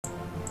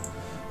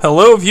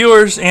Hello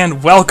viewers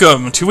and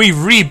welcome to a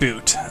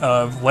reboot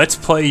of Let's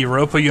Play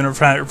Europa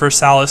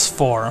Universalis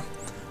 4.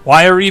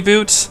 Why a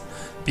reboot?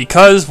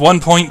 Because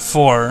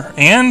 1.4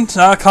 and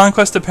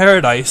Conquest of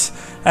Paradise.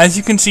 As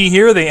you can see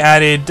here, they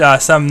added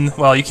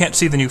well, you can't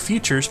see the new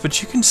features,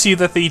 but you can see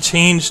that they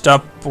changed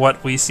up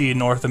what we see in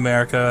North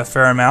America a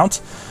fair amount.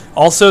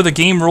 Also, the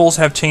game rules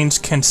have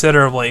changed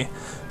considerably.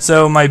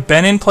 So my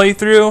Benin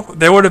playthrough,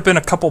 there would have been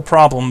a couple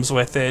problems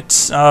with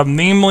it.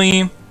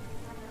 Namely,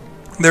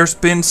 there's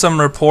been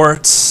some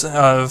reports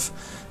of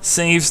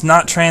saves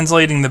not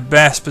translating the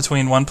best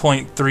between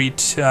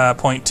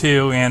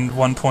 1.3.2 and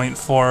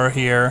 1.4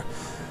 here.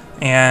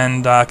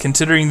 And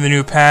considering the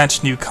new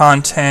patch, new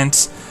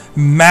content,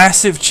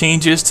 massive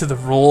changes to the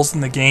rules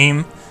in the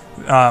game,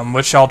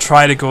 which I'll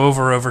try to go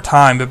over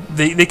time, but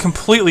they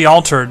completely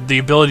altered the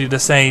ability to,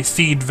 say,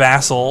 feed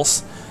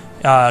vassals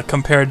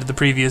compared to the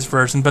previous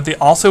version, but they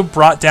also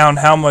brought down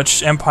how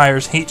much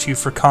empires hate you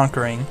for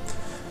conquering.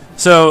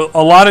 So,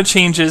 a lot of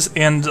changes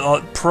and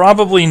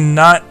probably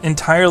not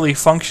entirely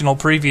functional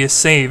previous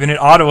save, and it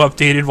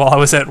auto-updated while I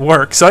was at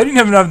work, so I didn't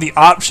even have the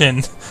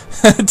option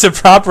to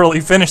properly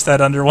finish that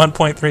under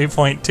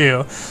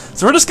 1.3.2.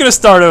 So we're just going to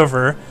start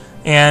over,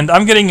 and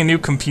I'm getting a new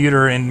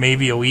computer in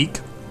maybe a week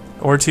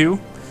or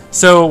two.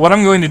 So what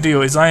I'm going to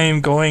do is I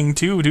am going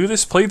to do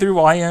this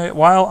playthrough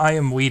while I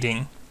am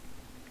waiting.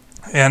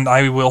 And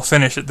I will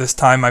finish it this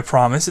time, I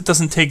promise. It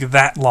doesn't take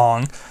that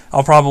long.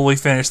 I'll probably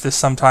finish this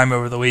sometime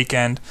over the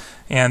weekend,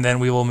 and then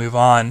we will move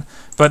on.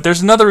 But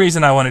there's another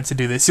reason I wanted to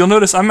do this. You'll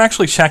notice I'm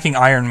actually checking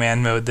Iron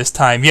Man mode this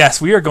time. Yes,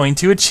 we are going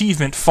to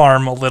achievement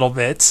farm a little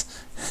bit.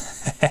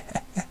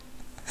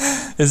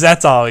 Because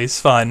that's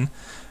always fun.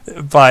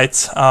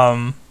 But,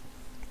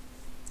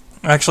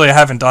 actually I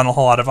haven't done a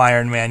whole lot of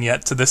Iron Man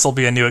yet, so this will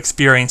be a new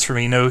experience for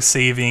me. No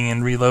saving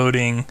and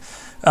reloading.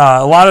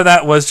 A lot of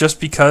that was just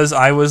because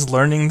I was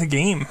learning the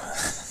game,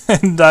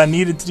 and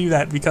needed to do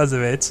that because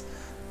of it.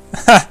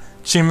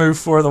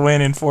 Chimu for the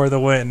win and for the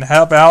win.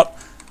 How about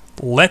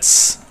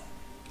let's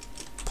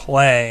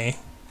play?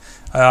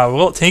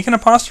 Will it take an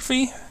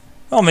apostrophe?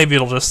 Well, maybe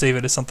it'll just save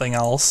it as something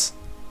else.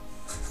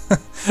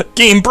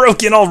 Game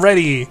broken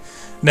already!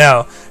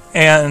 No,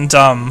 and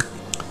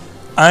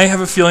I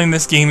have a feeling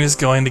this game is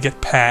going to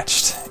get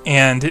patched,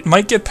 and it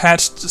might get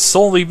patched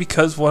solely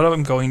because what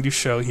I'm going to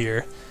show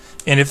here.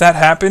 And if that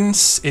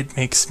happens, it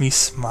makes me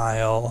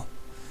smile.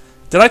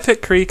 Did I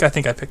pick Creek? I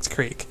think I picked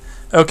Creek.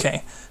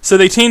 Okay, so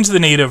they changed the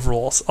native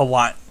rules a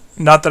lot.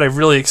 Not that I've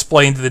really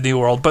explained the New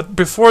World, but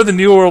before the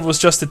New World was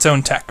just its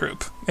own tech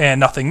group, and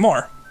nothing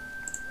more.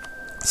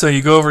 So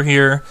you go over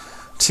here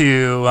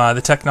to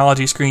the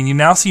technology screen. You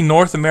now see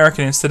North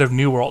American instead of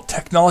New World.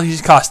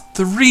 Technologies cost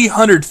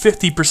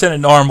 350% of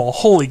normal.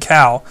 Holy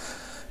cow.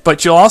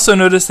 But you'll also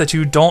notice that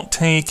you don't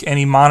take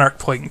any monarch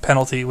point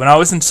penalty. When I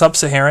was in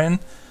Sub-Saharan,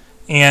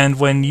 and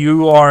when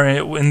you are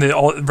in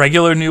the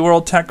regular New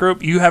World tech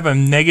group, you have a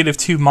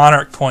 -2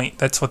 monarch point.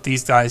 That's what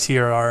these guys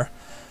here are.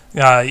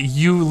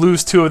 You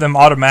lose 2 of them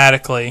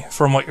automatically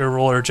from what your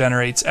ruler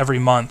generates every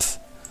month.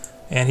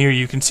 And here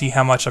you can see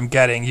how much I'm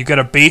getting. You get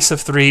a base of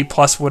 3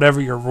 plus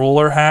whatever your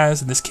ruler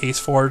has, in this case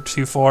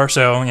 424,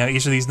 so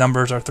each of these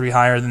numbers are 3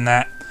 higher than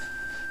that.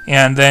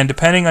 And then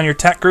depending on your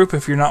tech group,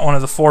 if you're not one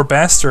of the 4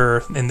 best,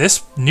 or in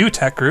this new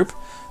tech group,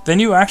 then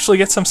you actually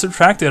get some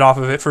subtracted off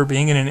of it for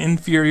being in an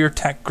inferior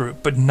tech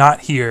group, but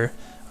not here.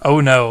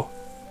 Oh no.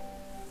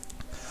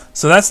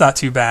 So that's not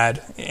too bad.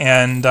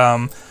 And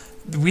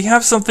we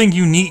have something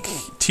unique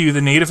to the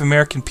Native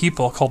American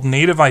people called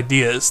Native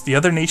Ideas. The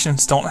other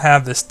nations don't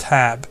have this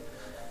tab.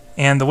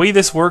 And the way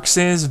this works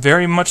is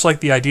very much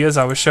like the ideas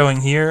I was showing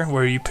here,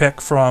 where you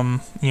pick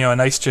from, a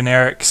nice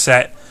generic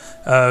set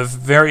of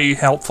very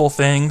helpful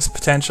things,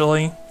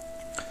 potentially.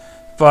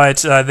 But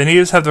the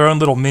natives have their own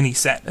little mini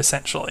set,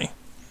 essentially.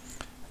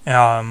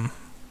 I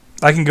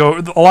can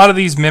go. A lot of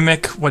these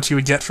mimic what you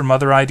would get from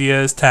other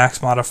ideas: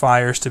 tax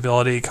modifier,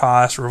 stability,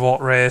 cost,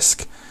 revolt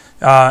risk,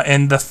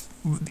 and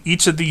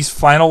each of these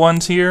final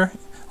ones here.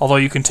 Although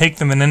you can take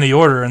them in any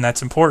order, and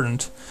that's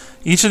important.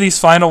 Each of these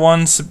final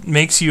ones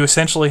makes you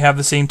essentially have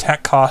the same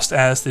tech cost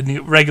as the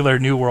regular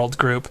New World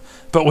group,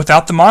 but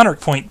without the monarch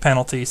point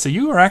penalty. So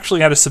you are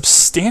actually at a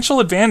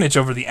substantial advantage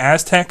over the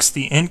Aztecs,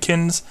 the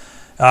Incans,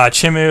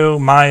 Chimu,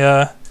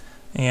 Maya,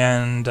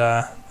 and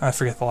I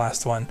forget the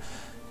last one.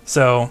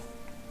 So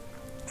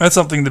that's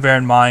something to bear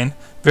in mind.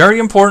 Very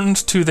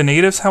important to the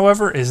natives,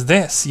 however, is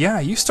this. Yeah,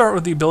 you start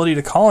with the ability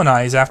to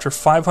colonize after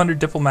 500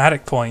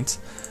 diplomatic points,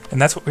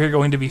 and that's what we're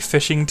going to be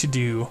fishing to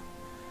do.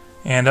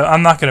 And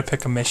I'm not going to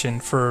pick a mission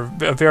for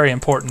a very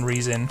important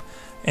reason.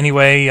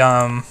 Anyway,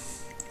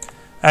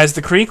 as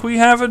the Creek, we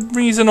have a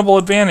reasonable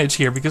advantage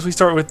here because we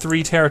start with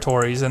 3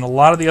 territories, and a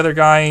lot of the other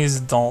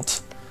guys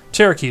don't.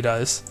 Cherokee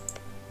does.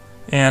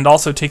 And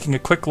also taking a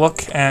quick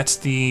look at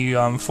the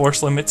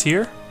force limits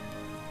here.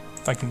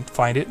 If I can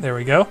find it, there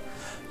we go.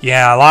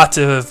 Yeah, lots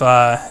of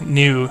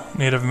new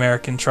Native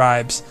American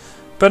tribes.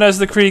 But as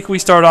the Creek, we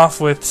start off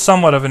with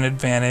somewhat of an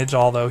advantage,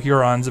 although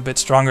Huron's a bit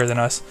stronger than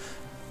us.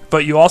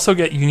 But you also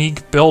get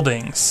unique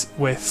buildings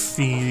with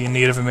the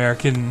Native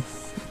American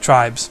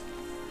tribes.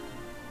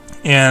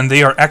 and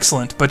they are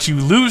excellent, but you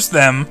lose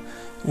them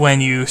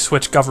when you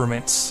switch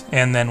governments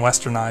and then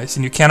westernize,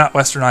 and you cannot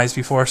westernize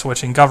before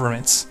switching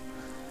governments.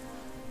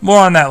 More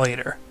on that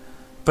later.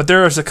 But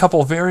there is a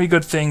couple very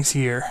good things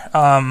here.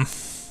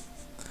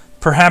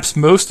 Perhaps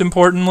most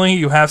importantly,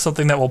 you have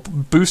something that will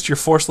boost your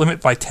force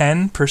limit by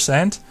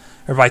 10%,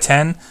 or by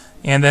 10,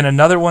 and then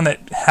another one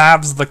that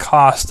halves the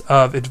cost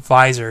of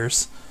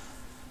advisors.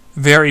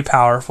 Very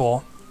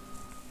powerful.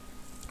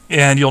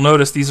 And you'll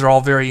notice these are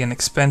all very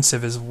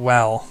inexpensive as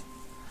well.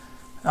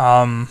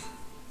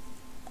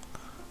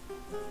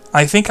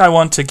 I think I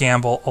want to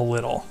gamble a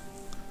little.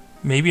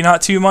 Maybe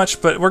not too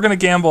much, but we're going to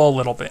gamble a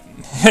little bit.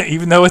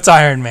 Even though it's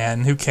Iron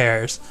Man, who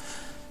cares?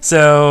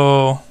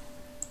 So,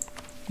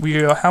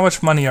 how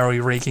much money are we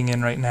raking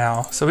in right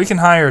now? So we can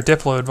hire a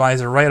Diplo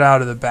advisor right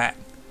out of the bat.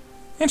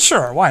 And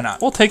sure, why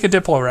not? We'll take a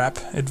Diplo rep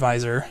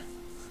advisor.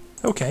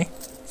 Okay.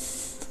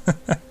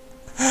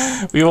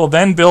 We will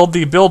then build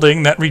the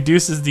building that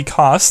reduces the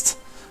cost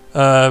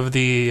of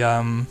the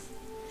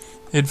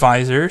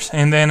advisors,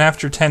 and then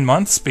after 10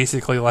 months,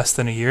 basically less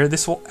than a year,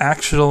 this will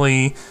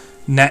actually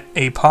net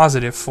a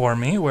positive for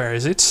me. Where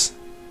is it?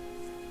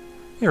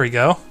 Here we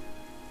go.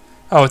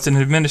 Oh, it's an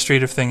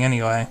administrative thing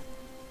anyway.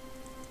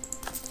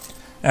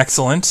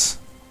 Excellent.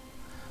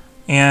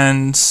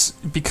 And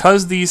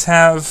because these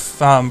have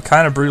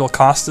kind of brutal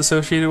costs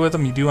associated with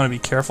them, you do want to be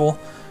careful.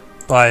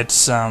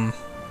 But,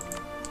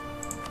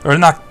 or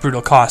not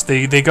brutal cost,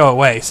 they go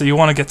away. So you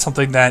want to get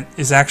something that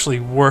is actually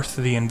worth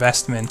the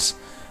investment.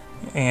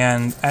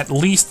 And at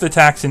least the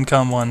tax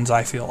income ones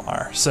I feel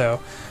are.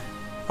 So,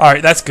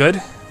 alright, that's good.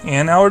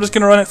 And now we're just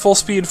going to run at full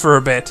speed for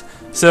a bit.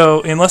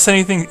 So, unless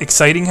anything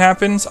exciting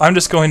happens, I'm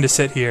just going to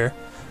sit here.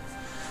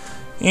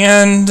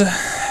 And,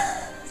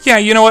 yeah,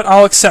 you know what?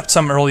 I'll accept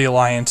some early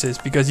alliances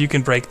because you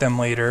can break them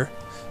later.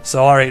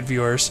 So, alright,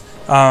 viewers.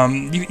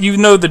 You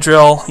know the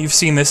drill. You've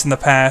seen this in the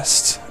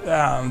past.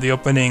 The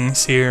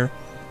openings here.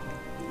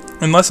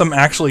 Unless I'm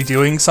actually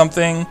doing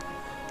something,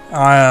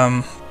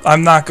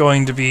 I'm not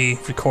going to be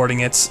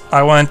recording it.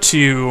 I want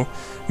to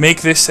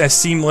make this as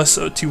seamless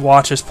to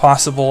watch as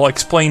possible,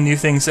 explain new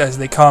things as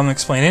they come,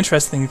 explain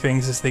interesting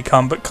things as they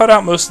come, but cut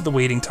out most of the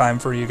waiting time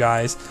for you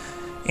guys.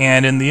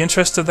 And in the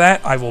interest of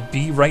that, I will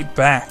be right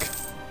back.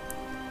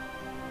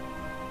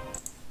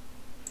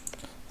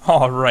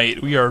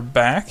 Alright, we are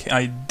back.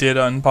 I did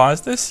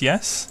unpause this.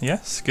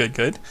 Yes,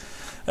 good.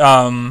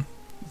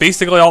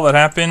 Basically all that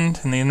happened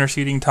in the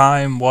interceding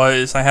time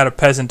was I had a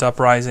peasant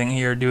uprising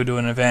here due to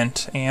an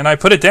event, and I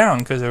put it down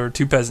because there were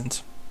 2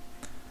 peasants.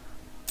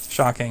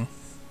 Shocking.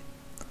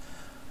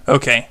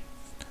 Okay,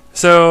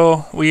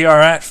 so we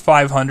are at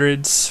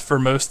 500s for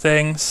most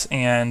things,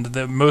 and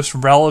the most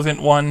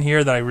relevant one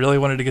here that I really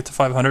wanted to get to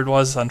 500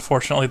 was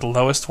unfortunately the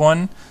lowest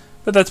one,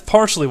 but that's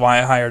partially why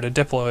I hired a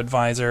Diplo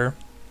advisor.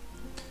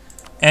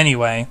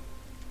 Anyway,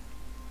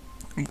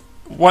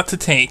 what to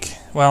take?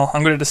 Well,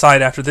 I'm going to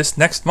decide after this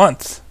next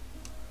month.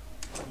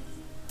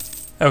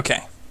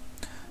 Okay.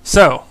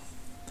 So,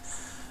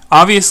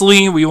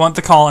 obviously we want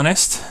the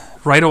colonist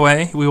right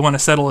away. We want to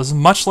settle as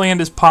much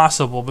land as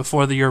possible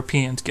before the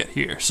Europeans get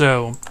here.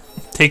 So,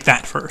 take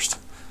that first.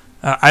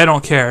 I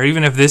don't care.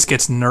 Even if this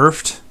gets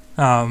nerfed,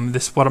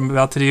 this what I'm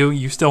about to do,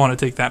 you still want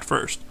to take that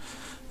first.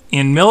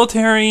 In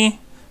military,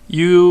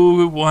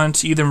 you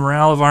want either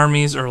morale of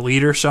armies or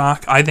leader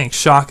shock. I think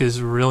shock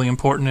is really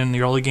important in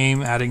the early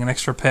game, adding an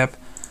extra pip.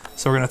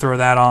 So we're going to throw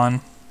that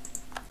on.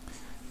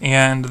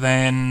 And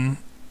then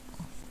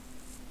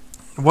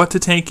what to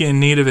take in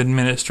need of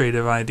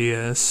administrative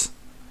ideas.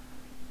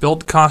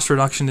 Build cost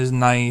reduction is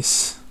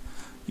nice.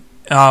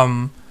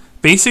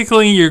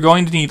 Basically, you're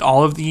going to need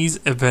all of these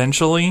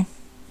eventually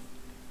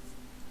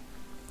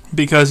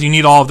because you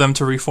need all of them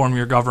to reform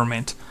your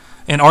government.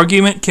 An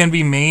argument can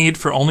be made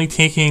for only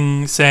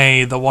taking,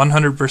 say, the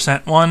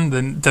 100%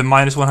 one, the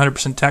minus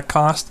 100% tech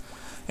cost,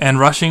 and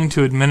rushing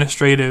to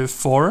administrative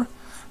 4.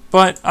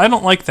 But I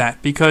don't like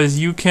that because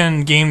you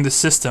can game the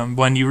system.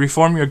 When you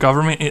reform your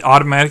government, it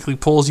automatically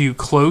pulls you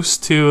close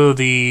to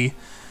the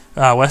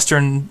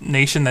Western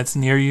nation that's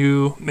near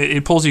you.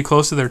 It pulls you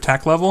close to their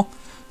tech level.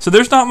 So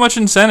there's not much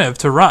incentive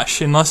to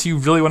rush unless you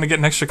really want to get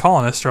an extra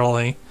colonist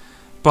early.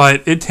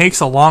 But it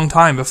takes a long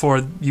time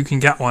before you can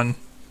get one.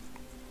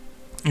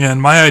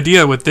 And my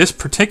idea with this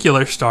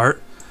particular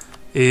start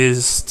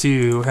is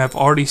to have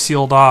already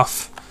sealed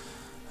off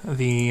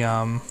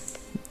the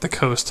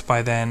coast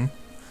by then.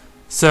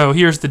 So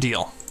here's the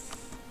deal.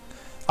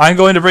 I'm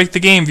going to break the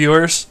game,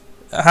 viewers.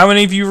 How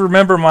many of you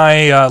remember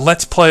my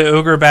Let's Play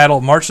Ogre Battle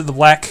March of the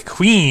Black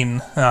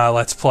Queen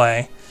Let's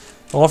Play?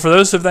 Well, for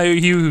those of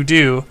you who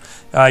do,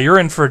 you're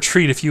in for a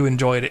treat if you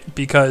enjoyed it,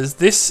 because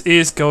this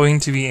is going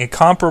to be a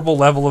comparable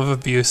level of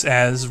abuse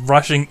as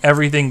rushing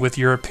everything with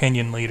your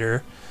opinion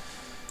leader.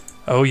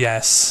 Oh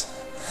yes.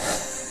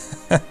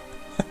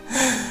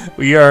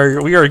 we are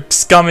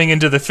scumming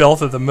into the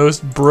filth of the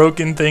most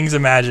broken things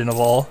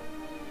imaginable.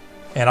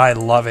 And I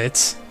love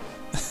it.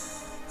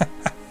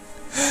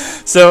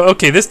 So,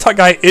 okay, this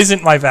guy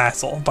isn't my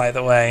vassal, by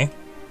the way.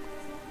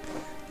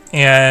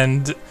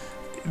 And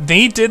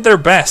they did their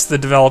best, the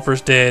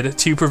developers did,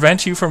 to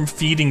prevent you from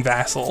feeding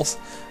vassals.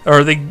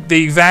 Or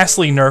they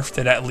vastly nerfed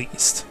it, at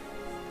least.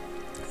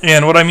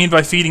 And what I mean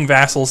by feeding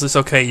vassals is,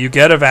 okay, you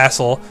get a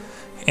vassal,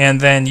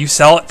 and then you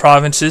sell it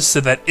provinces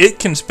so that it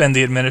can spend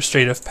the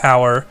administrative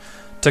power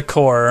to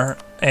core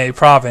a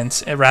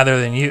province rather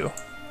than you.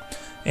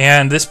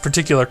 And this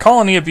particular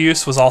colony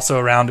abuse was also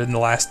around in the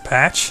last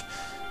patch.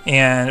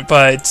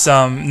 But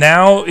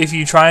now if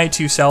you try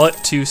to sell it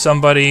to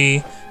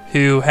somebody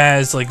who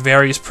has like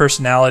various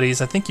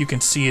personalities, I think you can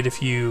see it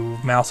if you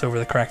mouse over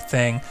the correct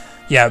thing.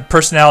 Yeah,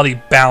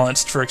 personality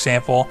balanced, for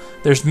example.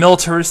 There's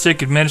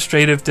militaristic,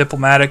 administrative,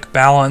 diplomatic,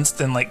 balanced,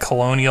 and like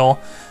colonial.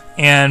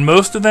 And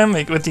most of them,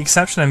 with the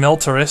exception of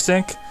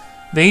militaristic,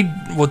 they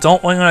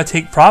don't want to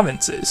take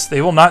provinces.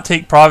 They will not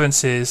take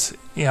provinces,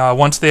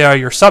 once they are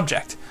your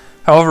subject.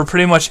 However,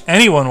 pretty much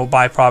anyone will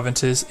buy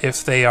provinces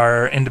if they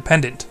are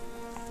independent.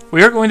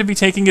 We are going to be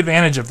taking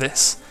advantage of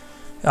this.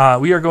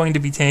 We are going to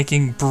be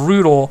taking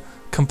brutal,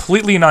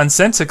 completely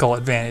nonsensical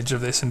advantage of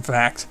this, in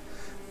fact,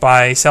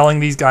 by selling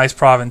these guys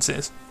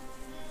provinces.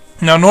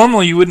 Now,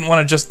 normally you wouldn't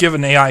want to just give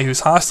an AI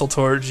who's hostile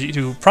towards you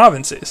to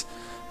provinces,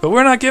 but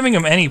we're not giving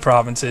them any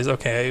provinces.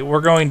 Okay,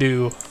 we're going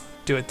to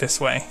do it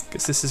this way,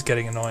 because this is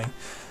getting annoying.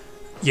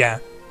 Yeah.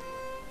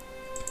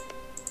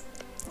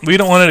 We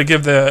don't want to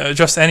give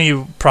just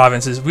any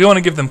provinces. We want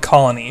to give them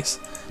colonies.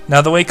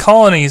 Now, the way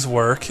colonies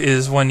work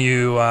is when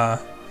you...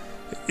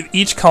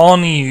 each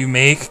colony you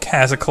make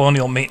has a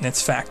colonial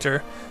maintenance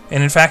factor.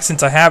 And in fact,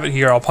 since I have it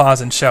here, I'll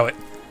pause and show it.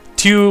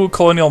 2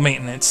 colonial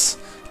maintenance.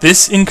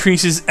 This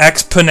increases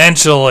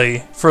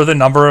exponentially for the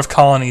number of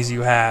colonies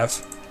you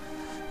have.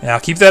 Now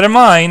keep that in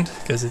mind,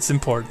 because it's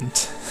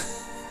important.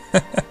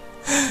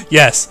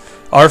 Yes,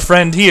 our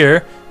friend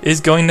here is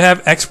going to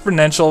have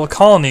exponential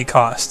colony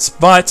costs,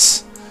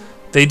 but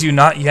they do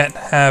not yet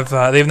have,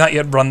 they have not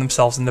yet run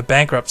themselves into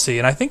bankruptcy,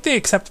 and I think they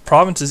accept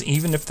provinces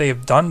even if they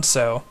have done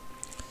so.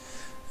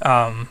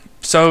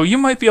 So you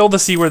might be able to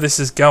see where this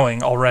is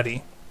going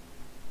already.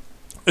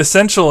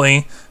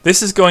 Essentially,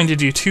 this is going to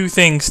do 2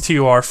 things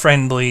to our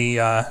friendly,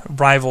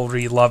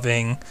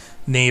 rivalry-loving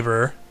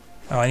neighbor.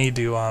 Oh, I need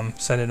to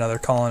send another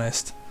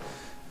colonist.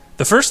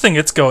 The first thing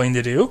it's going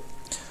to do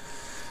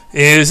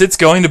is it's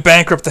going to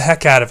bankrupt the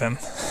heck out of him.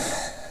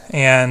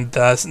 And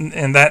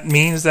that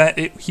means that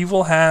he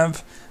will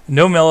have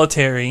no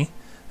military.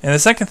 And the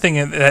second thing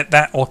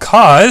that will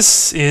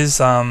cause is,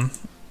 when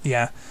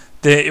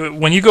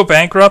you go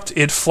bankrupt,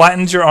 it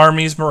flattens your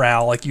army's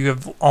morale. Like, you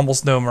have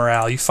almost no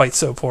morale. You fight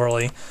so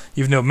poorly.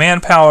 You have no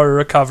manpower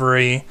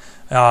recovery.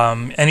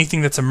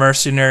 Anything that's a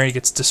mercenary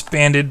gets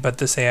disbanded, but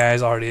this AI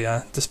has already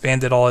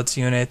disbanded all its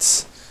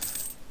units.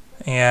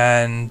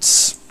 And,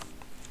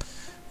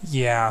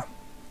 yeah.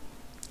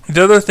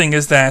 The other thing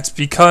is that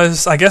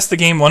because I guess the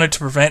game wanted to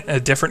prevent a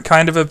different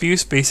kind of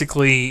abuse,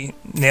 basically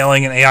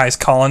nailing an AI's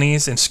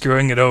colonies and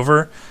screwing it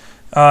over,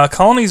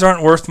 colonies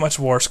aren't worth much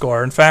war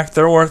score. In fact,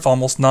 they're worth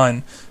almost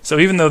none. So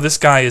even though this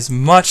guy is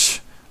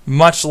much,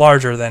 much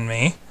larger than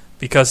me,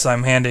 because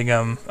I'm handing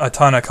him a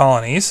ton of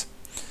colonies,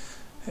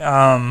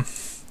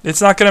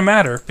 it's not going to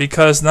matter,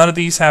 because none of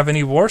these have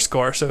any war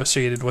score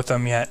associated with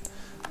them yet.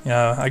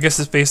 I guess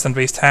it's based on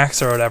base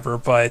tax or whatever,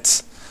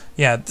 but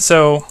yeah,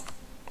 so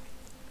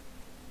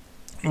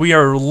we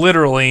are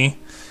literally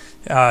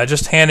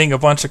just handing a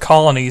bunch of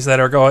colonies that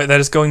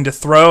is going to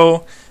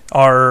throw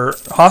our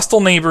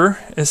hostile neighbor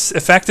is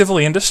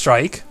effectively into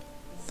strike,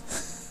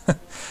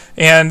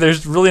 and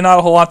there's really not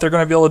a whole lot they're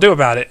going to be able to do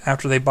about it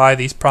after they buy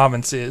these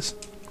provinces.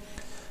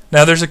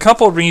 Now, there's a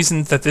couple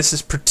reasons that this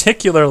is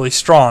particularly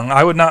strong.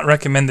 I would not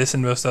recommend this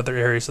in most other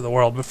areas of the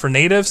world, but for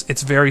natives,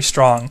 it's very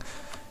strong.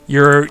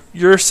 Your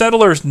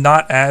settler's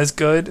not as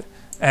good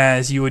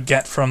as you would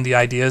get from the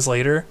ideas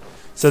later,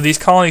 so these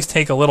colonies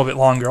take a little bit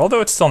longer,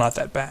 although it's still not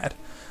that bad.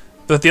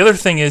 But the other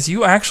thing is,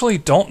 you actually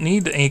don't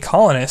need a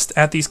colonist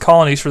at these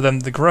colonies for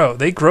them to grow.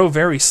 They grow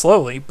very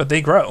slowly, but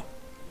they grow.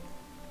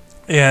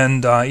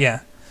 And,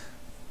 yeah.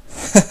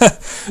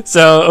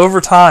 So,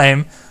 over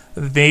time,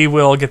 they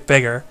will get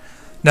bigger.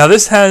 Now,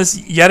 this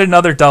has yet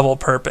another double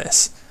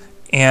purpose.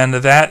 And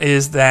that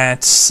is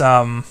that,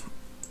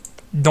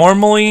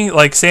 normally,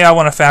 like, say I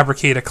want to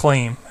fabricate a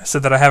claim, so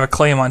that I have a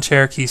claim on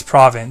Cherokee's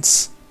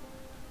province.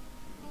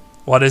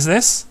 What is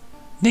this?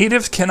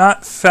 Natives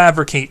cannot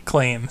fabricate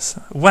claims.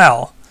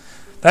 Well,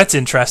 that's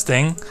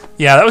interesting.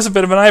 Yeah, that was a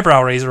bit of an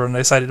eyebrow raiser when I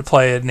decided to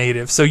play a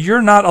native. So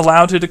you're not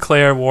allowed to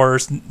declare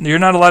wars. You're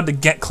not allowed to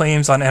get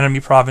claims on enemy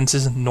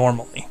provinces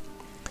normally.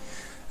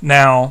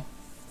 Now,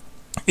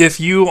 if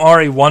you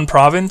are a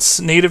one-province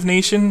native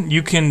nation,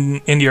 you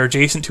can, and you're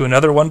adjacent to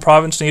another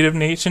one-province native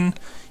nation,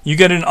 you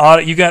get an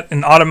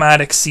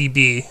automatic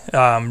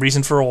CB,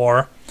 reason for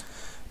war,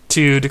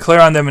 to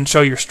declare on them and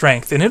show your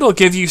strength. And it'll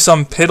give you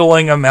some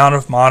piddling amount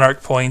of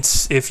monarch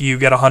points if you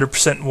get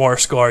 100% war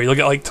score. You'll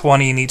get like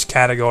 20 in each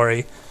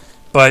category.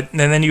 And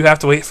then you have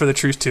to wait for the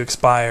truce to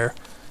expire.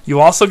 You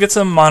also get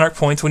some monarch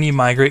points when you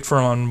migrate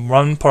from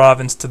one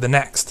province to the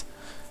next.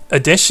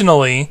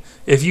 Additionally,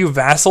 if you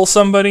vassal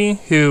somebody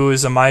who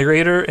is a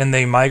migrator and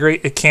they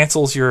migrate, it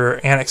cancels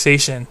your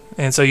annexation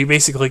and so you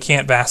basically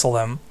can't vassal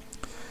them.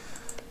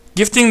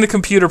 Gifting the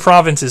computer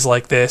provinces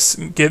like this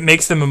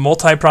makes them a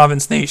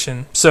multi-province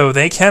nation, so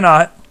they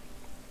cannot,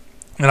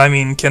 and I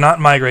mean cannot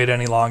migrate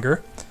any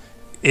longer.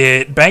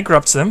 It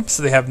bankrupts them,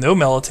 so they have no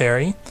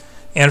military.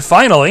 And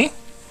finally,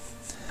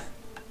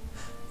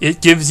 it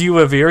gives you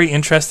a very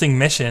interesting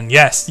mission.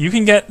 Yes, you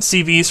can get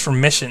CVs from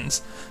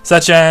missions,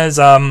 such as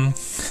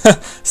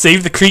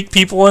save the Creek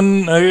people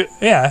in,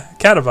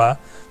 Kadaba.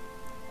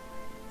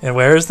 And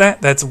where is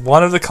that? That's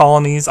one of the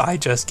colonies I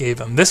just gave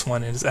them. This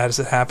one is, as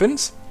it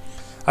happens.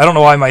 I don't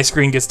know why my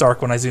screen gets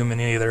dark when I zoom in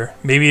either.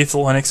 Maybe it's a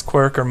Linux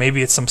quirk, or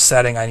maybe it's some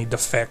setting I need to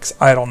fix.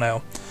 I don't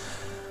know.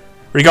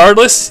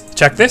 Regardless,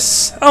 check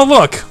this. Oh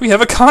look, we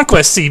have a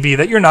conquest CB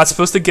that you're not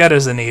supposed to get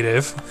as a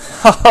native.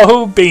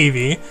 Oh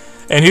baby.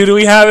 And who do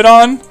we have it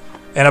on?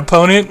 An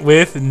opponent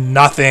with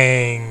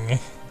nothing.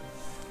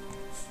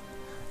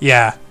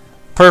 Yeah,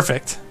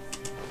 perfect.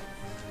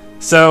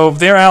 So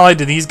they're allied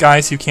to these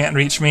guys who can't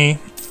reach me,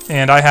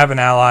 and I have an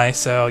ally,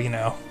 so you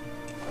know.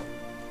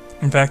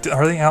 In fact,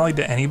 are they allied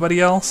to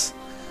anybody else?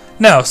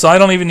 No, so I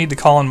don't even need to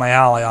call in my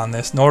ally on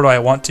this, nor do I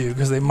want to,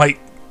 because they might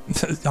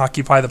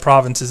occupy the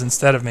provinces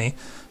instead of me.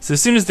 So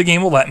as soon as the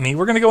game will let me,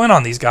 we're going to go in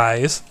on these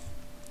guys.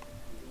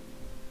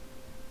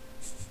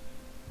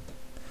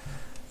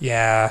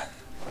 Yeah.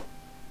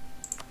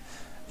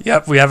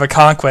 Yep, we have a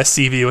conquest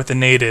CV with the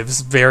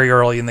natives very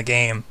early in the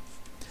game.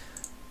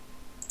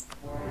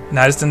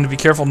 Now I just need to be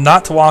careful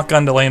not to walk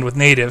onto land with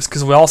natives,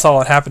 because we all saw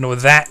what happened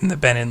with that in the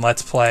Benin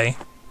Let's Play.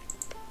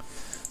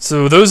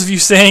 So those of you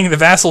saying the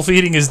vassal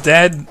feeding is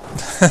dead,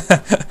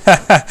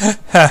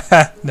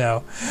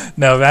 no,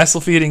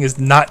 vassal feeding is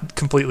not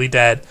completely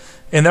dead.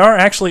 And there are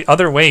actually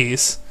other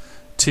ways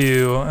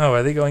to, oh,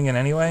 are they going in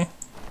anyway?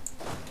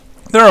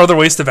 There are other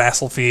ways to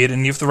vassal feed,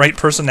 and you have the right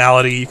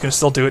personality, you can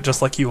still do it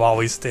just like you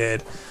always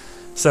did.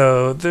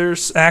 So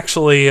there's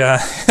actually,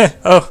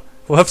 oh,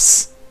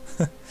 whoops,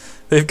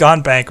 they've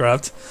gone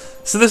bankrupt.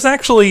 So there's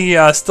actually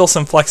still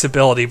some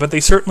flexibility, but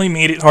they certainly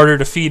made it harder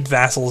to feed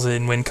vassals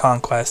in Win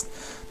Conquest.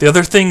 The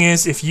other thing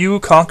is, if you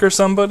conquer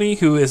somebody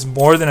who is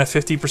more than a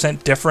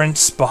 50%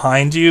 difference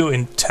behind you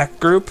in tech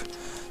group,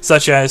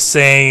 such as,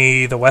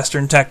 say, the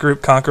Western tech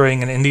group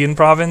conquering an Indian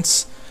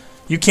province,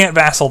 you can't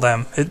vassal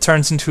them. It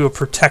turns into a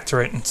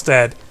protectorate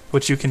instead,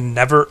 which you can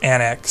never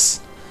annex.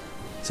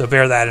 So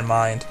bear that in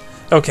mind.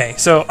 Okay,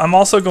 so I'm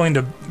also going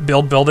to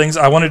build buildings.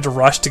 I wanted to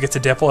rush to get to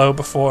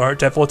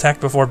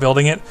Diplotech before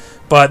building it,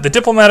 but the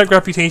diplomatic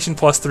reputation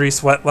plus 3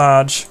 sweat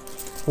lodge,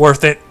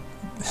 worth it.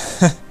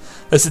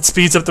 As it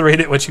speeds up the rate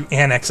at which you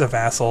annex a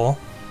vassal.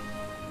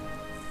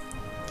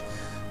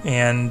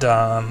 And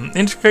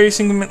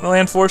increasing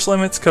land force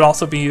limits could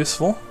also be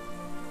useful.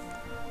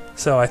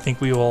 So I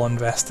think we will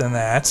invest in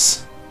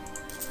that.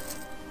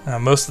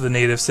 Most of the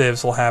native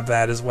civs will have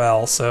that as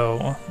well,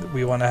 so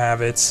we want to have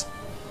it.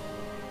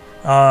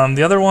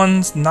 The other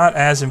ones, not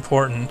as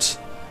important.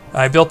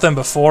 I built them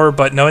before,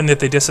 but knowing that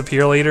they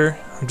disappear later,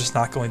 I'm just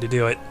not going to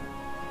do it.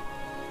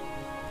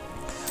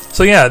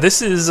 So yeah,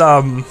 this is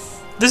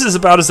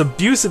about as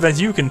abusive as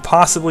you can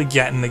possibly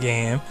get in the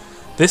game.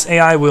 This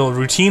AI will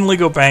routinely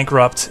go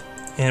bankrupt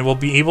and will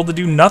be able to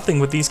do nothing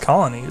with these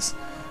colonies,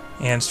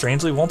 and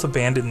strangely won't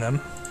abandon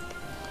them.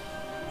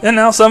 And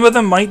now some of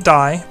them might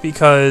die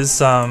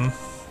because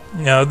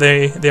you know,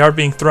 they are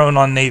being thrown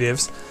on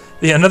natives.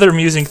 Another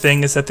amusing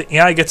thing is that the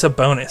AI gets a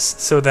bonus,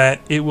 so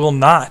that it will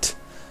not.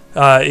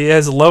 It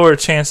has a lower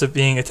chance of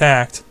being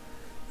attacked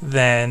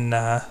than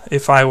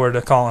if I were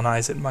to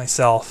colonize it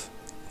myself.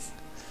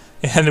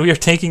 And we are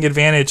taking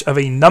advantage of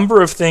a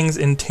number of things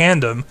in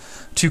tandem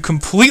to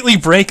completely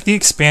break the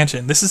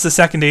expansion. This is the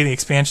second day the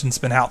expansion's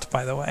been out,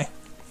 by the way.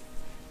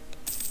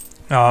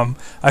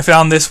 I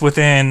found this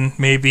within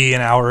maybe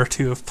an hour or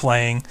two of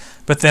playing,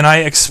 but then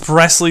I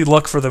expressly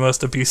look for the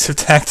most abusive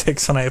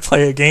tactics when I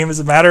play a game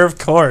as a matter of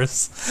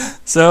course.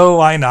 So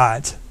why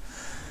not?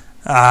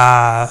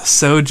 Ah,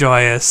 so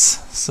joyous.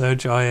 So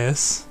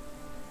joyous.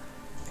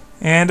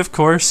 And of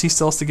course, he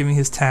still has to give me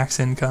his tax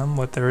income,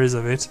 what there is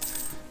of it.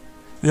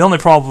 The only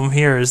problem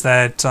here is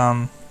that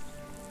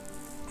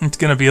it's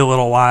going to be a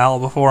little while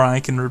before I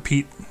can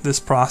repeat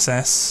this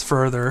process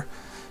further.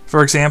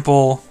 For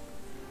example,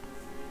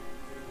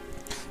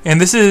 and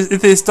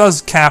this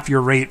does cap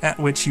your rate at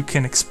which you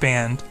can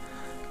expand.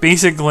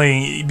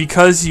 Basically,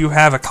 because you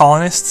have a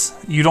colonist,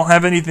 you don't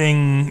have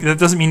anything. That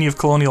doesn't mean you have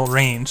colonial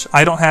range.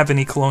 I don't have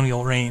any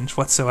colonial range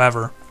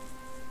whatsoever.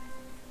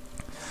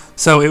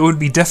 So it would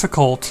be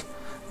difficult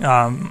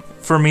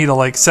for me to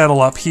like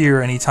settle up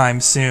here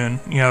anytime soon.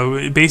 You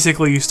know,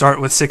 basically you start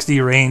with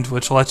 60 range,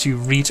 which lets you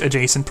reach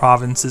adjacent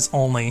provinces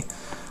only.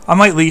 I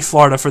might leave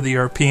Florida for the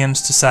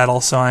Europeans to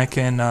settle so I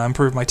can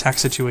improve my tech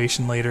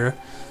situation later,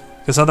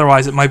 because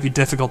otherwise it might be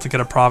difficult to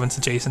get a province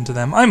adjacent to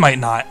them. I might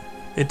not.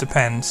 It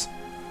depends.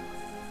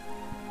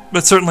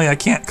 But certainly I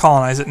can't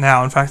colonize it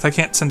now. In fact, I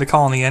can't send a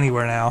colony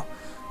anywhere now.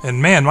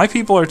 And man, my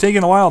people are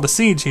taking a while to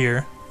siege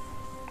here.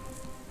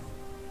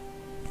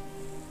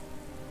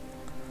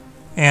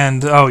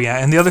 And, oh yeah,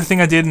 and the other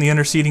thing I did in the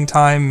interceding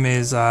time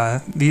is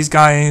these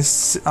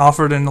guys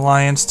offered an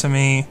alliance to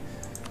me,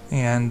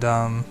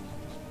 And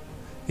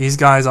these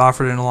guys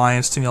offered an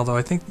alliance to me, although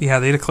I think, yeah,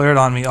 they declared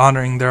on me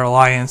honoring their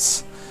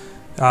alliance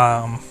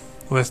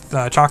with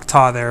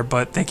Choctaw there,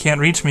 but they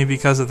can't reach me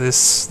because of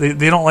this. They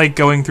don't like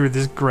going through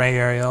this gray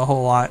area a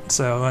whole lot,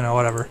 so, you know,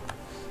 whatever.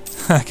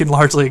 I can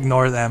largely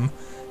ignore them.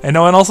 And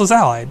no one else is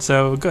allied,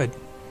 so good.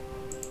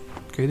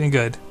 Great and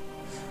good.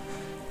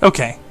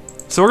 Okay,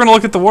 so we're going to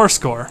look at the war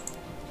score.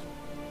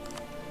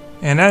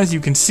 And as you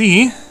can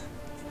see,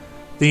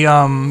 the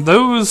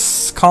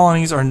those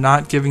colonies are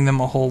not giving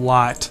them a whole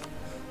lot.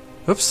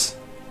 Oops.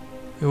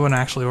 It wasn't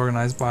actually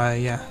organized by,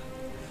 yeah,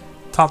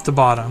 top to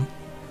bottom.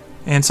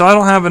 And so I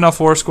don't have enough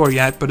war score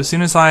yet, but as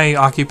soon as I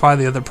occupy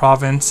the other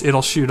province,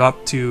 it'll shoot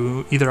up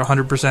to either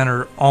 100%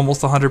 or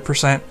almost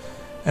 100%,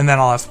 and then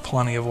I'll have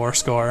plenty of war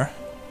score.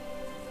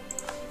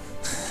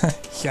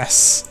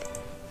 Yes.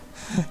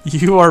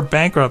 You are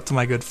bankrupt,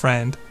 my good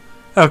friend.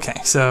 Okay,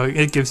 so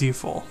it gives you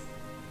full.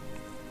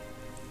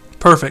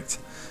 Perfect.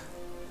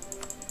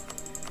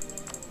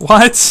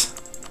 What?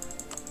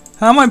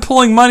 How am I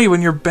pulling money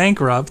when you're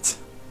bankrupt?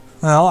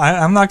 Well,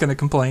 I'm not going to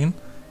complain.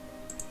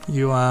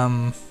 You,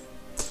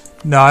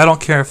 no, I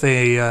don't care if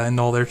they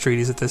annul their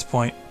treaties at this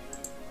point.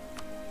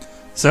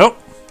 So,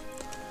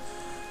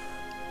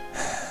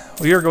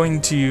 we are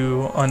going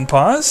to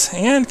unpause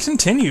and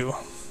continue.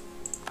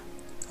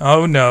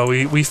 Oh no,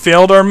 we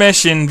failed our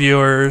mission,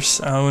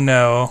 viewers. Oh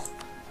no.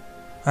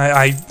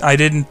 I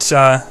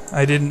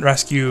didn't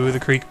rescue the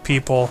Creek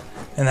people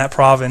in that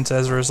province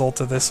as a result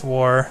of this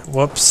war.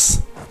 Whoops.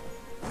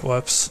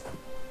 Whoops.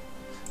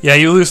 Yeah,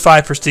 you lose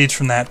 5 prestige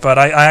from that, but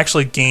I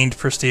actually gained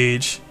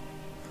prestige.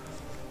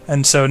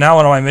 And so now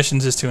one of my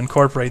missions is to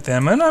incorporate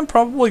them, and I'm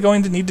probably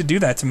going to need to do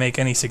that to make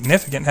any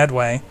significant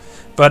headway.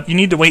 But you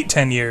need to wait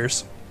 10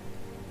 years.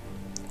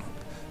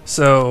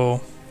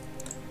 So,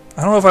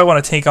 I don't know if I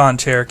want to take on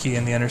Cherokee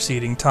in the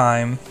interceding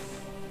time.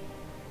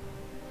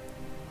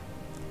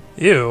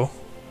 Ew.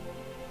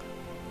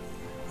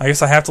 I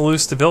guess I have to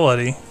lose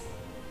stability.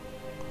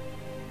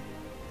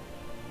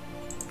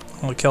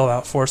 I'll kill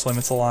out force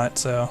limits a lot,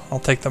 so I'll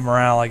take the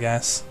morale, I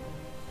guess.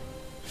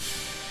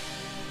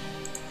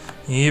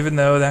 Even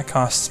though that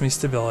costs me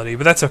stability.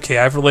 But that's okay,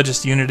 I have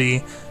religious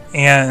unity,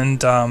 and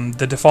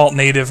the default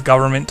native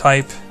government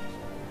type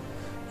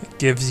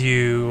gives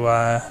you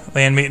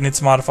land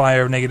maintenance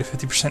modifier of negative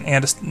 50%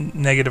 and a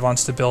negative on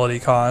stability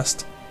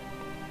cost.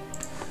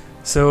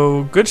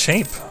 So, good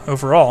shape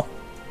overall.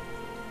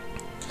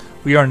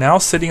 We are now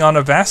sitting on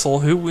a vassal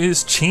who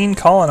is chain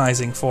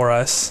colonizing for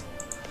us.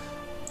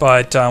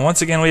 But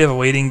once again, we have a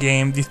waiting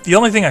game. The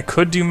only thing I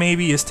could do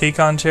maybe is take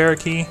on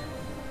Cherokee.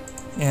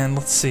 And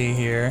let's see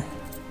here.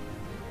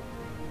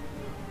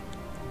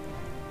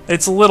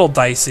 It's a little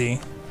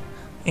dicey.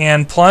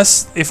 And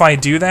plus, if I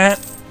do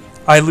that,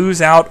 I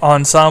lose out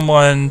on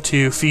someone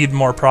to feed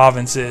more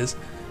provinces.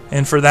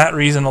 And for that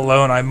reason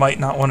alone, I might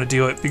not want to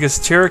do it. Because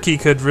Cherokee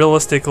could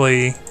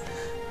realistically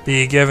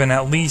be given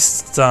at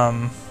least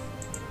a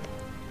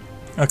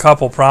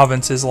couple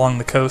provinces along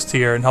the coast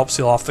here and help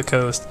seal off the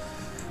coast.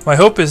 My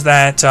hope is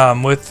that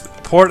with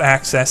port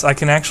access, I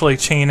can actually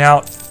chain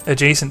out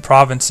adjacent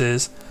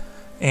provinces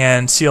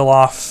and seal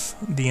off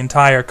the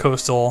entire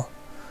coastal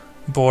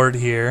board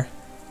here.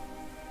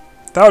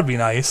 That would be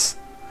nice.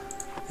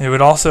 It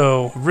would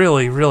also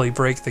really, really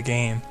break the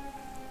game.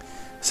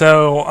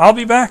 So I'll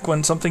be back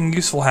when something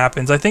useful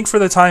happens. I think for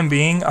the time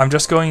being, I'm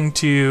just going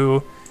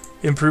to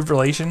improve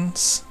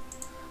relations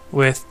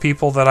with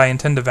people that I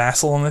intend to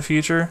vassal in the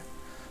future,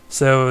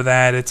 so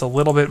that it's a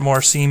little bit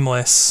more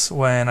seamless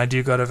when I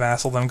do go to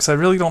vassal them, because I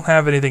really don't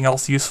have anything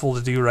else useful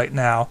to do right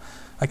now.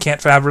 I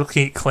can't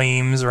fabricate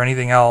claims or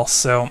anything else,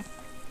 so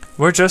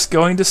we're just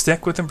going to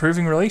stick with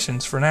improving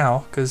relations for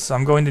now, because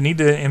I'm going to need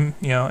to, I'm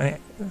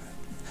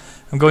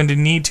going to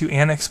need to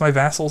annex my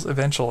vassals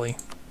eventually.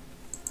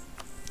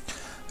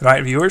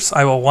 Alright, viewers,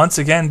 I will once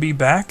again be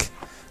back,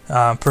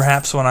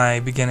 perhaps when I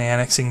begin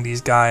annexing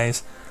these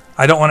guys.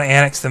 I don't want to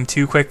annex them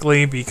too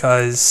quickly,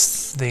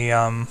 because the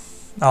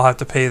I'll have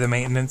to pay the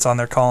maintenance on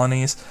their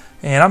colonies,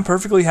 and I'm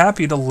perfectly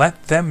happy to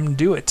let them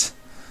do it.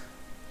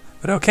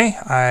 But okay,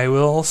 I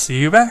will see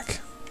you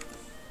back.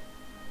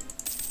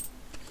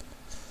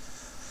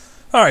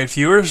 Alright,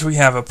 viewers, we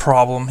have a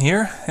problem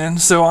here,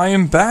 and so I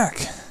am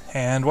back,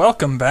 and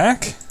welcome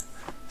back.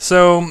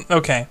 So,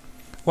 okay,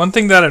 one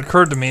thing that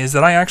occurred to me is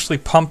that I actually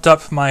pumped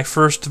up my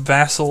first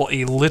vassal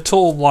a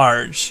little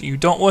large. You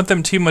don't want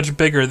them too much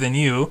bigger than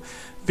you,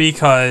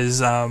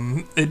 because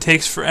it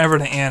takes forever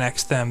to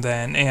annex them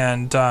then,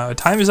 and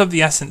time is of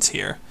the essence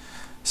here.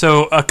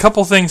 So a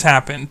couple things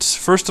happened.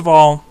 First of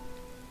all,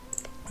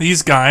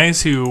 these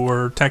guys, who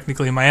were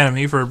technically my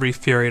enemy for a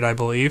brief period, I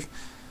believe,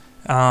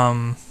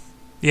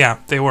 yeah,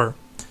 they were.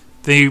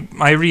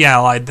 I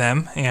re-allied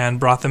them and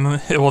brought them,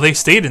 well, they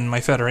stayed in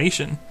my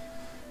federation.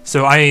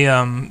 So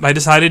I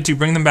decided to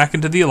bring them back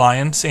into the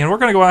alliance, and we're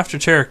going to go after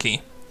Cherokee.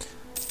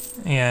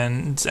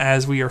 And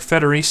as we are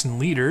federation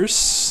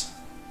leaders...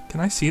 Can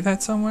I see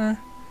that somewhere?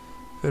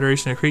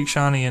 Federation of Creek,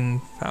 Shawnee,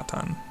 and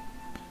Fouton.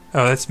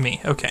 Oh, that's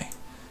me. Okay.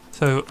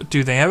 So,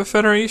 do they have a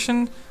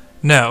federation?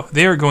 No,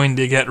 they are going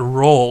to get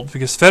rolled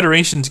because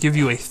federations give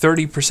you a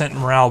 30%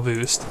 morale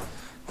boost.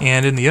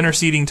 And in the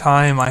interceding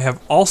time, I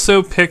have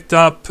also picked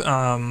up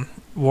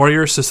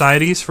warrior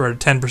societies for a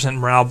 10%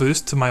 morale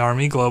boost to my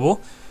army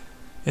global,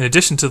 in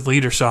addition to the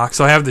leader shock.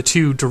 So I have the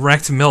 2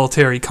 direct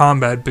military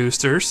combat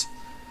boosters.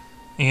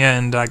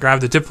 And I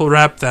grabbed the Diplo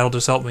rep, that'll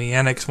just help me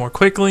annex more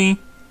quickly.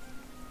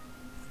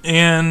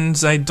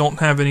 And I don't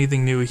have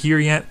anything new here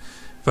yet,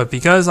 but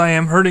because I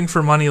am hurting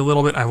for money a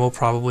little bit, I will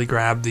probably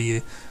grab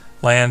the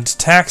land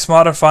tax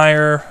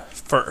modifier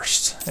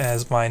first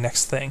as my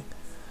next thing.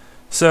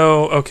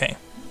 So, okay.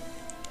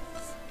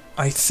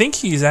 I think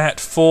he's at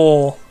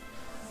full...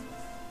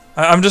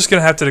 I'm just going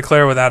to have to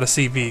declare without a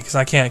CB because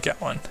I can't get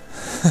one.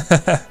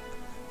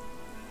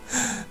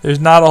 There's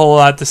not a whole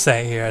lot to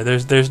say here.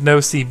 There's no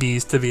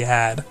CBs to be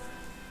had.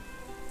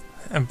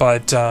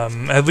 But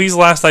at least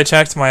last I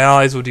checked, my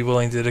allies would be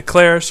willing to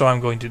declare, so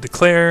I'm going to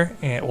declare,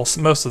 and well,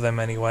 most of them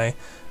anyway,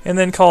 and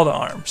then call to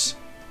arms.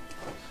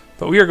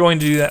 But we are going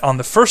to do that on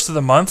the 1st of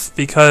the month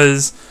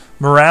because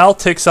morale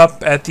ticks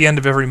up at the end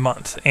of every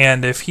month.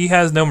 And if he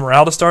has no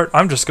morale to start,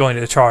 I'm just going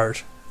to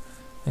charge.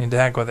 And to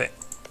heck with it.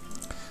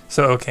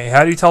 So, okay,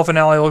 how do you tell if an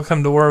ally will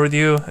come to war with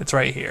you? It's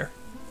right here.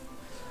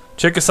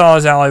 Chickasaw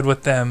is allied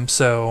with them,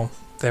 so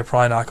they're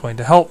probably not going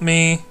to help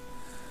me,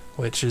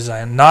 which is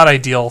a not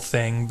ideal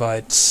thing,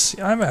 but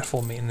I'm at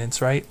full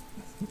maintenance, right?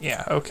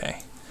 Yeah,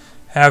 okay.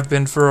 Have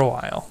been for a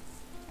while.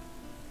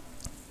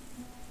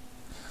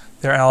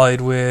 They're allied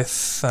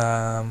with,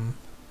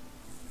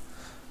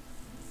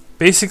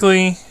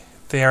 basically,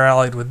 they are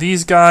allied with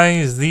these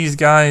guys,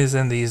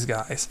 and these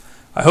guys.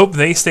 I hope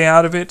they stay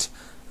out of it,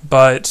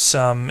 but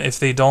if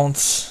they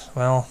don't,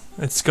 well,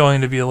 it's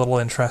going to be a little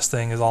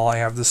interesting is all I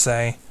have to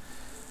say.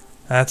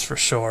 That's for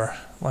sure.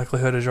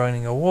 Likelihood of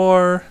joining a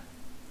war.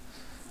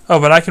 Oh,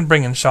 but I can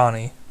bring in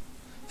Shawnee.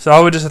 So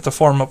I would just have to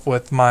form up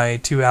with my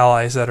 2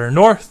 allies that are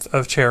north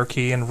of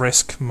Cherokee and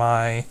risk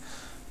my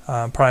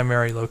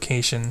primary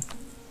location.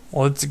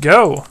 Let's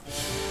go!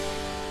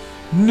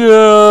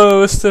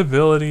 No!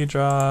 Stability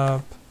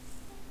drop.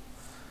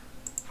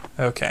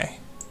 Okay.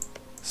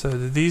 So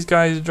did these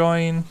guys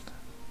join?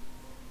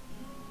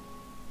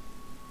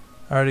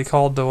 I already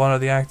called to one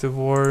of the active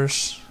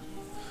wars.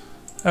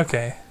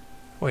 Okay.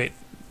 Wait.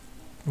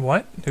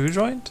 What? Who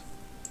joined?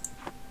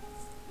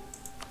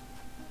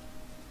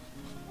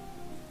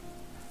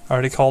 I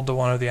already called to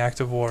one of the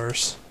active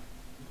wars.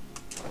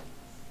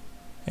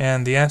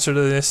 And the answer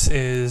to this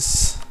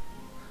is...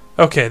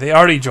 Okay, they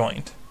already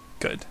joined.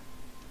 Good.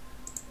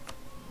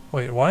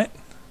 Wait, what?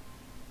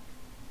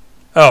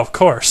 Oh, of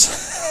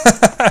course.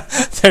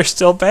 They're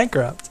still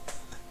bankrupt.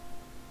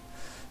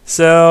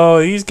 So,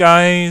 these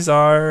guys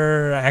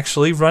are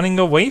actually running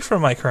away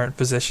from my current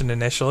position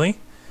initially.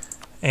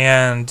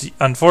 And,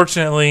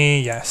 unfortunately,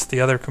 yes,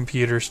 the other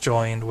computers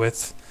joined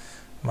with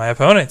my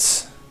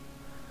opponents.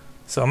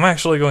 So I'm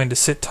actually going to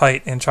sit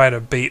tight and try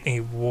to bait a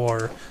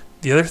war.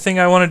 The other thing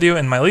I want to do,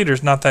 and my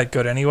leader's not that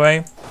good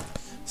anyway,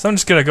 so I'm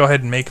just going to go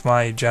ahead and make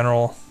my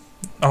general...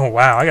 Oh,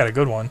 wow, I got a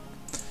good one.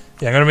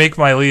 Yeah, I'm going to make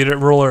my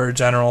ruler a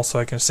general so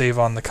I can save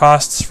on the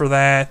costs for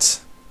that.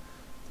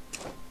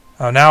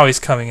 Oh, now he's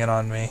coming in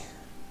on me.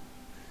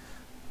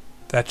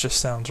 That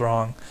just sounds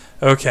wrong.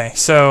 Okay,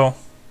 so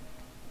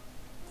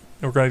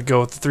we're going to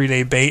go with the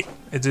 3-day bait.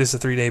 It is a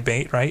 3-day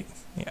bait, right?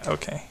 Yeah,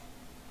 okay.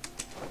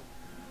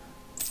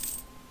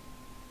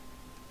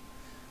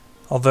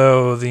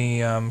 Although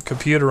the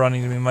computer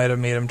running to me might have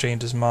made him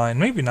change his mind.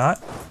 Maybe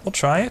not. We'll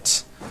try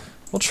it.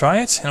 We'll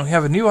try it, and we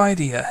have a new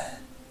idea.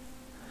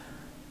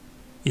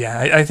 Yeah,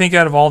 I think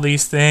out of all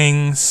these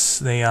things,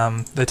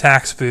 the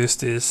tax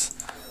boost is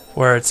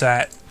where it's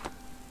at.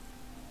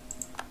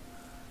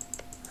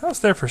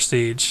 How's their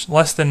prestige?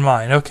 Less than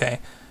mine. Okay.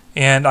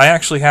 And I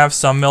actually have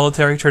some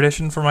military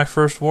tradition for my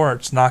first war.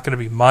 It's not going to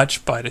be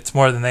much, but it's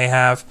more than they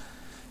have.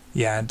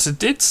 Yeah,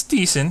 it's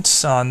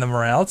decent on the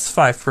morale. It's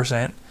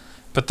 5%.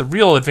 But the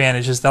real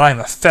advantage is that I'm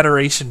a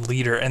Federation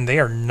leader, and they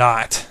are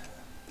not.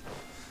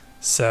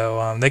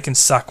 So, they can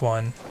suck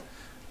one.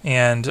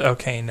 And,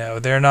 okay, no,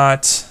 they're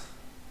not...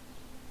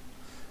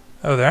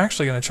 Oh, they're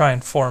actually going to try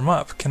and form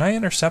up. Can I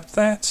intercept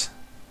that?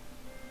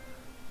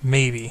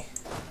 Maybe.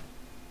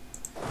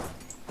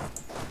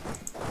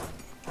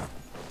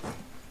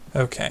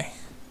 Okay.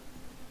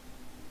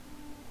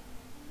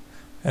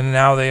 And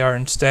now they are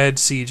instead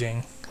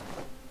sieging.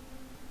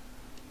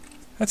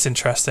 That's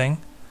interesting.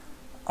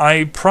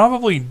 I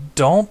probably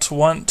don't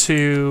want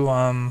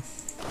to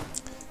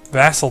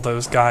vassal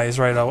those guys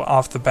right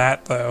off the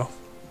bat, though.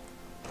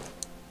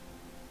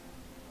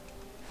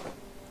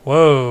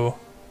 Whoa.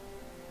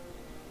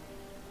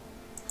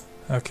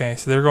 Okay,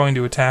 so they're going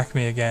to attack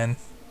me again.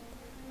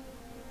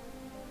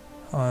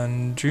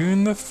 On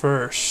June the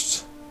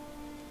 1st.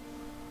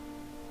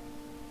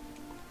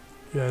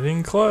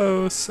 Getting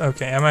close.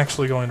 Okay, I'm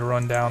actually going to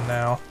run down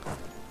now.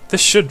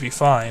 This should be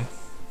fine.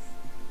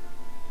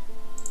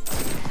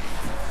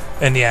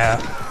 And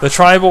yeah, the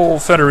Tribal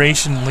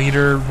Federation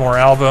leader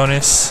morale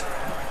bonus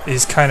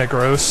is kind of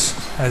gross,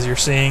 as you're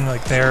seeing.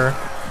 Like, their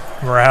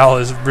morale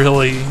is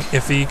really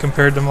iffy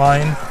compared to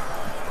mine.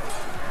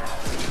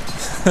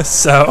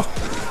 So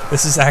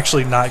this is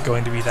actually not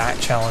going to be that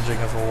challenging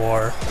of a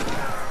war.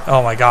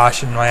 Oh my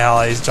gosh, and my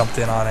allies jumped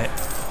in on it.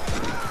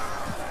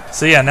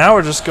 So yeah, now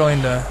we're just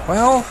going to,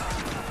 well,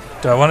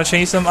 do I want to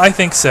chase them? I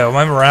think so.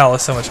 My morale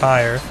is so much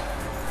higher.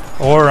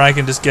 Or I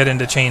can just get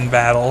into chain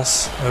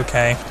battles.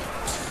 Okay.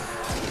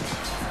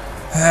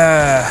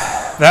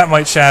 That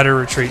might shatter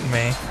retreat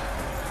me.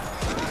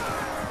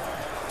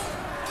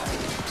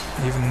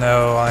 Even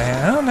though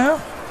I don't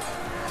know.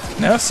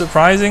 No,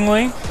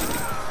 surprisingly,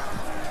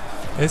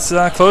 it's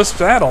a close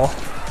battle.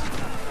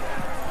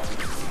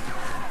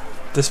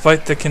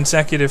 Despite the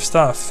consecutive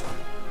stuff.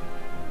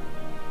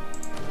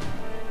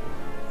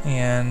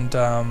 And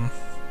I'm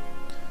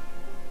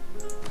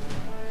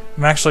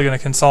actually going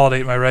to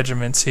consolidate my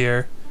regiments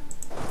here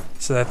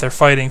so that they're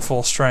fighting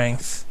full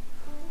strength.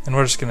 And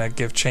we're just going to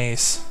give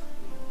chase.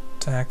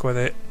 Attack with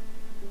it.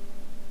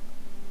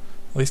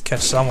 At least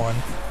catch someone.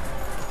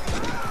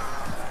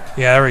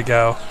 Yeah, there we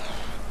go.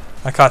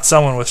 I caught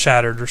someone with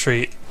shattered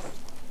retreat.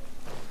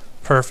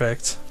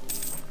 Perfect.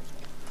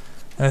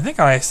 And I think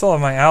I still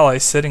have my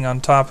allies sitting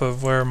on top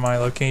of where my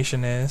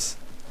location is.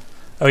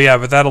 Oh yeah,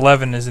 but that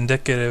 11 is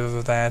indicative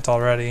of that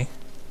already.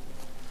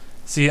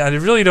 See, I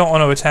really don't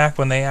want to attack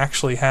when they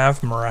actually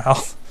have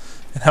morale.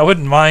 And I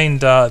wouldn't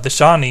mind the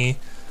Shawnee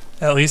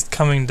at least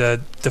coming to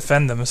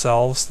defend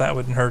themselves. That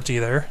wouldn't hurt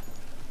either.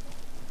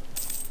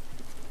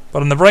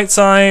 But on the bright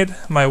side,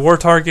 my war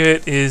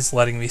target is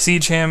letting me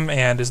siege him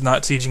and is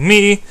not sieging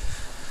me.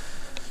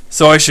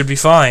 So I should be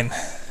fine.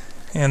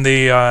 And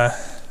the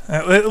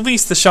at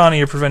least the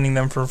Shawnee are preventing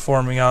them from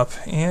forming up.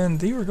 And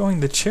they were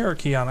going to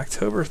Cherokee on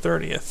October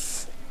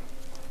 30th.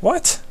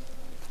 What?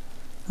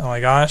 Oh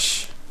my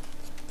gosh.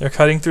 They're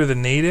cutting through the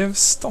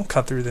natives? Don't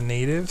cut through the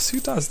natives.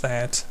 Who does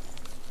that?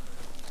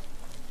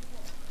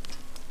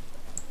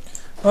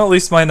 Well, at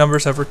least my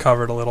numbers have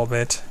recovered a little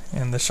bit.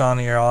 And the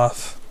Shawnee are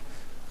off.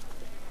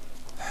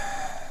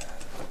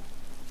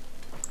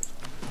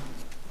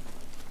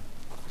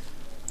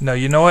 No,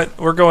 you know what?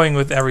 We're going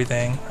with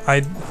everything.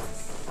 I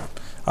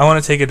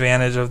want to take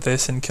advantage of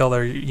this and kill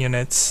their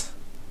units,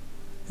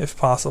 if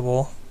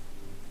possible.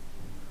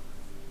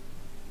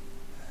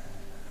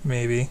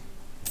 Maybe.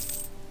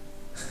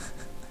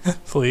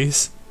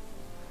 Please.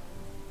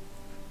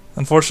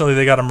 Unfortunately,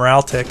 they got a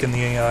morale tick in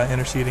the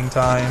interceding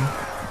time.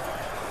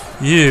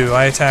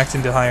 I attacked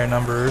into higher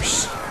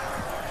numbers.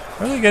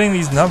 Where are they getting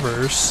these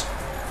numbers?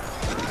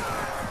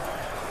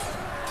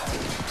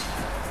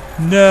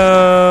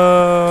 No.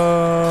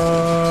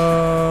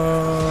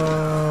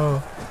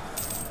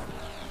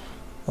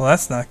 Well,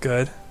 that's not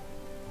good.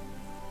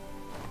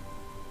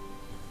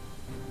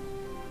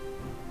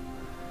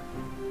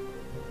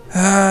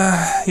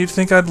 You'd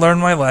think I'd learn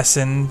my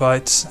lesson,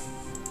 but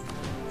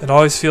it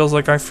always feels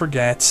like I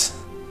forget.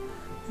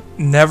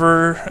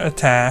 Never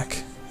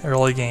attack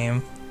early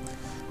game.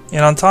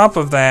 And on top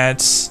of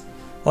that,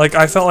 like,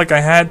 I felt like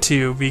I had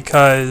to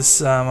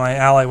because my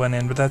ally went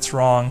in, but that's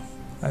wrong.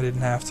 I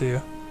didn't have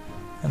to.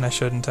 And I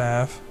shouldn't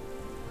have.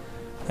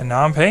 And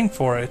now I'm paying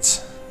for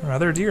it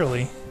rather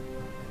dearly.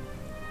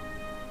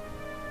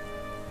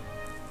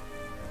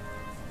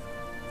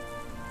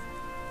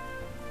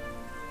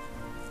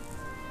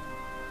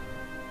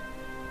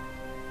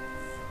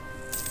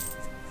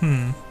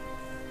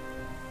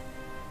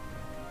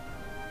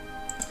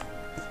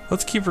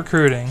 Let's keep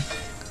recruiting.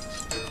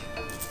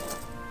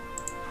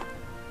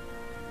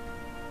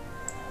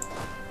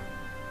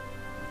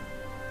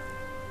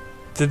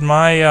 Did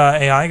my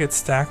AI get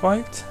stack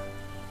wiped?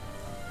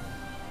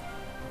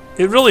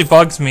 It really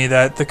bugs me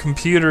that the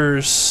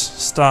computer's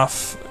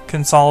stuff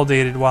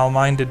consolidated while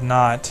mine did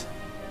not.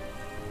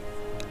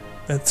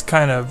 That's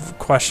kind of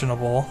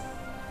questionable.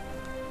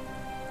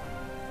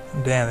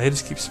 Damn, they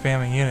just keep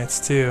spamming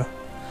units too.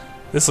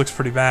 This looks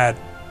pretty bad.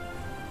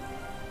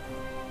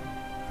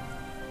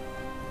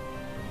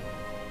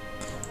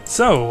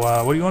 So,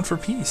 what do you want for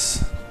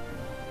peace?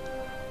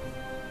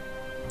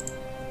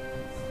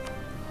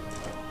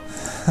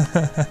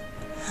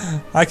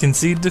 I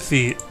concede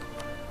defeat.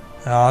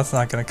 Oh, that's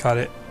not gonna cut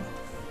it.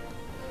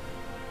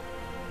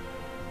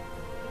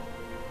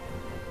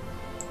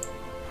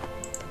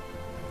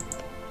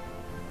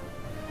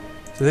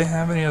 Do they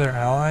have any other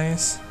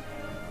allies?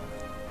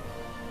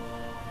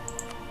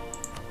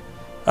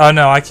 Oh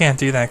no, I can't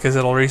do that because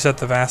it'll reset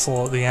the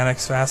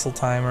annex vassal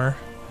timer.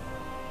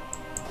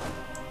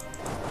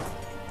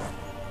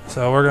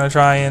 So we're gonna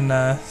try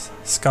and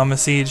scum a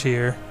siege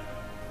here.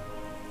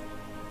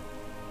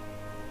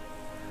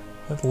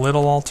 With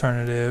little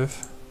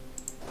alternative.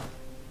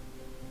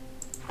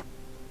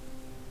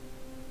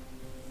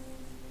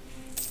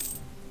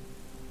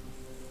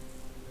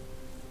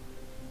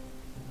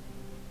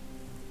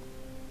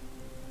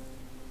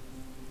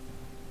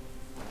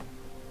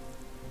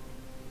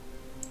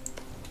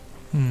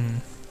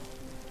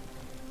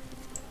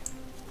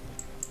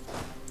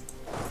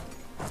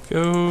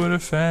 Go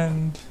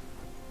defend.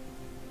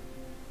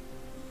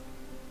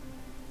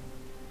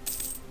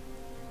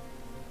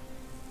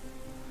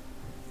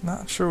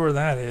 Not sure where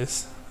that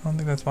is. I don't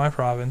think that's my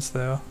province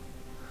though.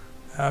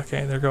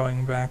 Okay, they're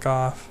going back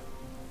off.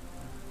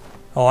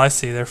 Oh, I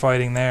see. They're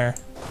fighting there.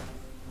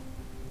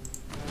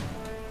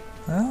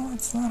 Well,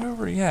 it's not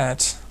over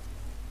yet.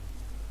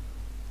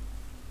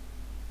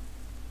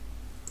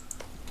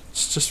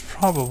 It's just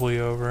probably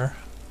over.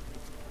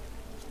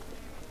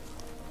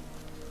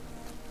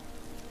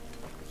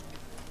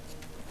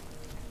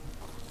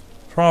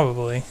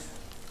 Probably.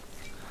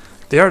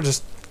 They are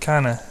just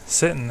kind of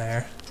sitting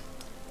there.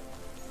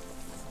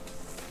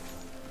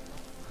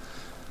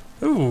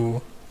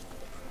 Ooh.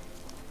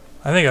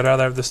 I think I'd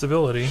rather have the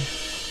stability.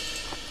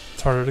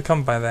 It's harder to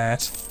come by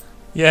that.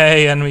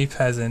 Yay, enemy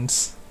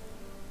peasants.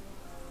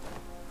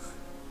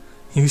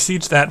 You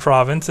siege that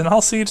province, and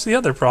I'll siege the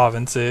other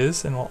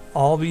provinces, and we'll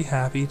all be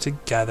happy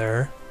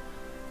together.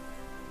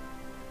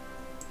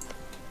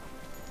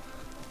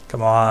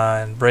 Come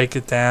on, break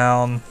it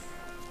down.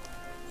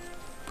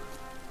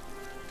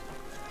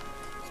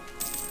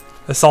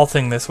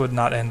 Assaulting this would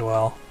not end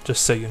well,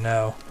 just so you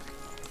know.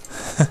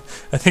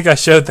 I think I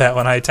showed that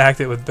when I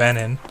attacked it with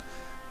Benin.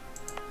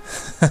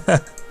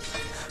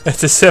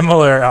 It's a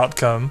similar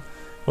outcome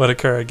would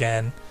occur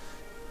again.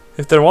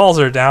 If their walls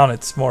are down,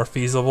 it's more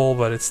feasible,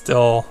 but it's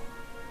still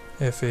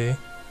iffy.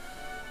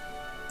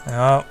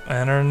 Oh,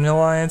 enter an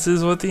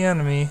alliances with the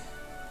enemy.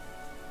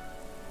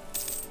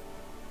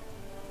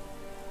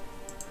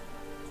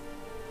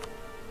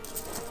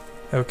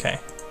 Okay.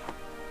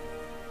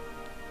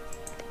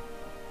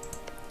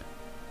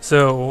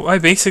 So I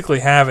basically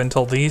have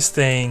until these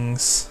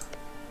things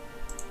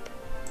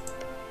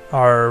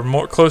are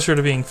more closer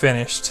to being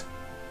finished.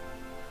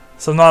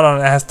 So I'm not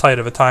on as tight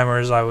of a timer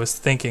as I was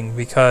thinking,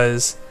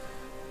 because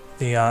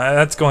the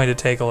that's going to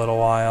take a little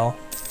while.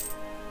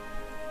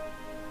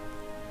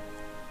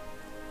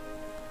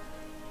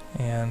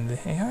 And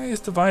the AI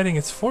is dividing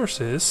its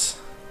forces.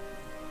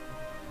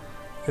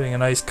 Getting a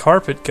nice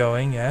carpet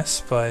going,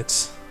 yes,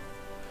 but...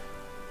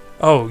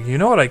 Oh, you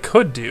know what I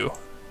could do?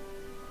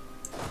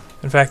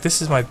 In fact,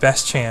 this is my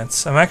best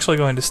chance. I'm actually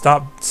going to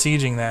stop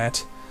sieging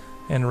that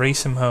and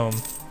race him home.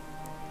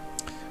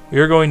 We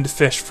are going to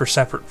fish for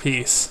separate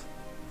peace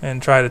and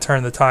try to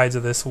turn the tides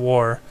of this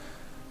war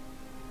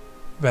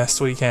best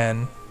we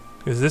can,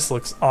 because this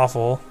looks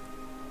awful.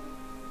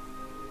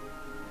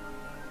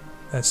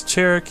 That's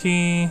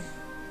Cherokee.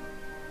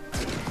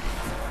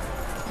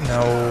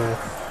 No.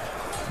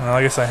 Well,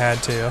 I guess I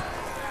had to.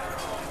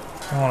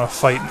 I want to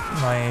fight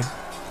my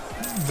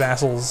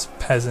vassals'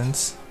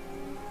 peasants.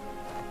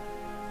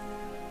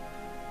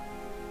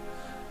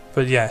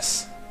 But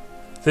yes,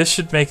 this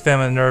should make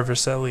them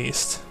nervous at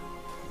least.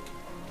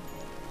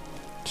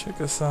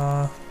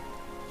 Chickasaw.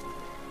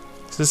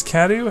 Does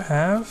Cadu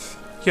have?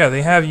 Yeah,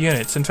 they have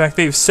units. In fact,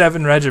 they have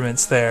 7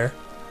 regiments there.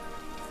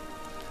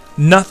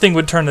 Nothing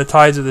would turn the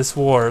tides of this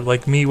war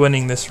like me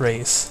winning this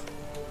race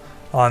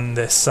on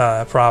this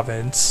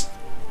province.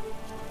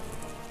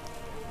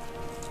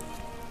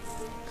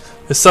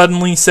 But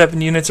suddenly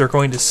 7 units are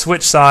going to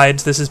switch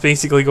sides. This is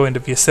basically going to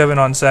be a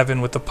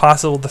 7-on-7 with the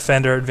possible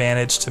defender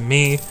advantage to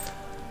me.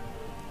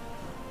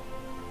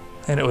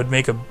 And it would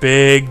make a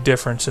big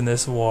difference in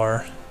this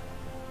war.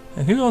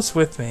 And who else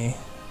with me?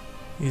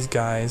 These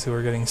guys who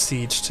are getting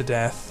sieged to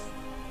death.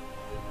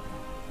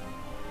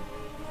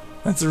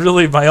 That's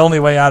really my only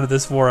way out of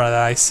this war that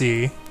I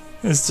see.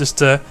 Is just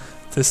to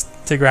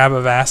grab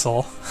a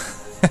vassal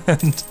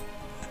and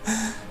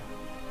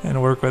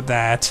work with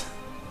that.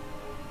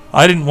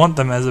 I didn't want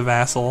them as a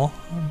vassal,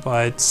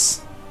 but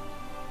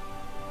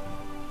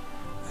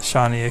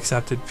Shawnee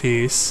accepted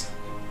peace.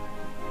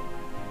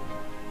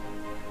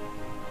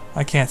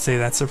 I can't say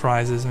that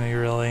surprises me,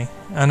 really.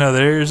 I know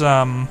there's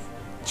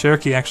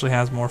Cherokee actually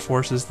has more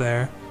forces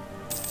there.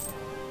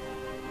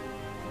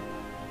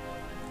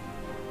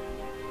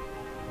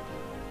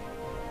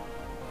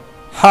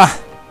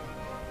 Ha!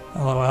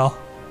 LOL.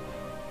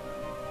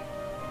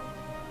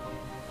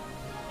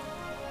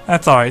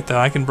 That's alright though,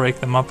 I can break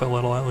them up a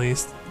little at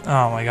least.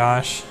 Oh my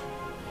gosh.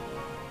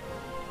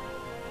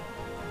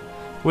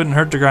 Wouldn't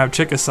hurt to grab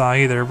Chickasaw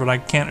either, but I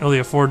can't really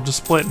afford to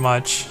split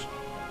much.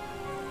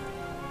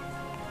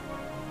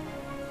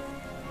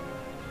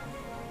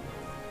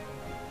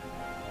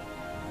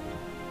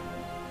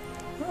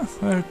 Oh,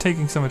 they're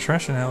taking some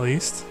attrition at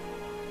least.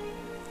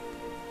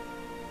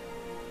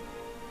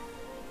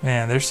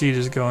 Man, their siege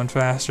is going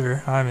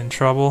faster. I'm in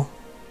trouble.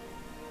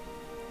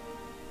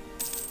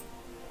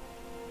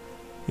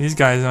 These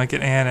guys might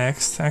get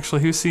annexed.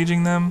 Actually, who's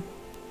sieging them?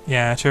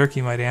 Yeah,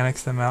 Cherokee might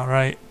annex them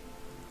outright.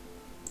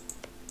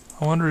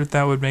 I wonder if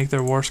that would make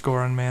their war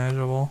score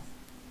unmanageable.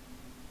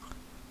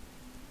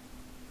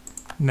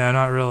 No,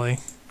 not really.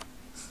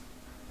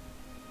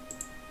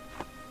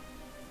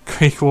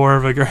 Greek War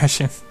of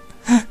Aggression.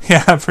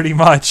 Yeah, pretty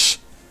much.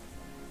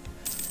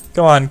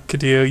 Come on,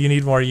 Cadu, you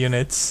need more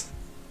units.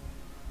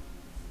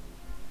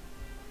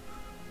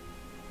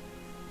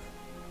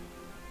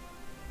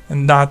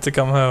 And not to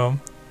come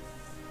home.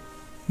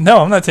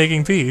 No, I'm not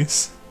taking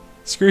peace.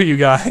 Screw you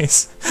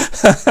guys.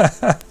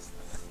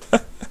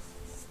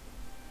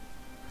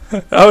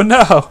 Oh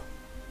no!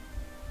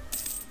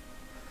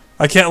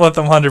 I can't let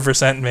them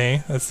 100%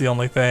 me. That's the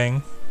only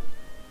thing.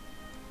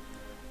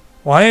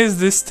 Why is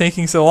this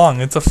taking so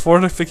long? It's a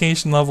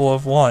fortification level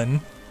of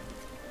 1.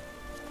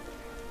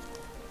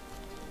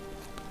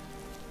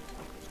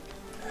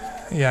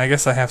 Yeah, I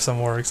guess I have some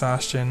more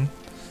exhaustion.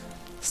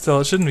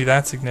 Still, it shouldn't be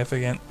that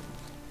significant.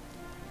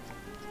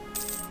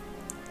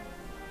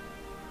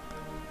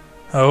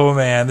 Oh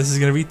man, this is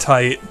gonna be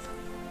tight.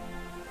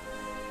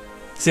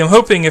 See, I'm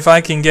hoping if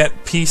I can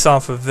get peace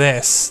off of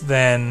this,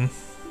 then...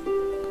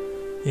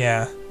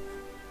 yeah.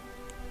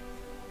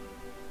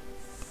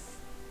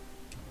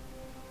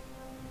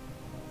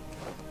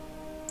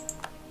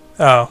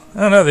 Oh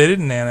no, they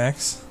didn't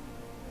annex.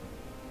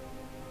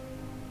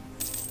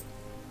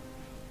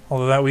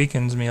 Although that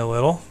weakens me a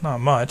little, not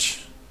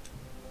much.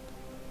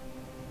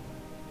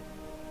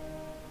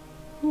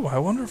 Ooh, I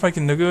wonder if I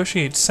can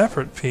negotiate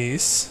separate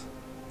peace.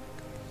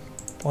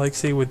 Like,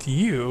 say, with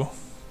you.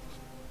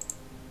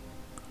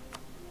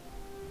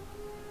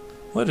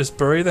 Let us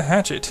bury the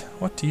hatchet.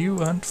 What do you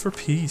want for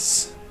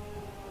peace?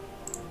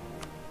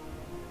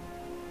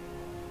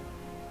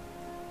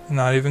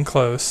 Not even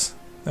close.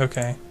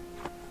 Okay.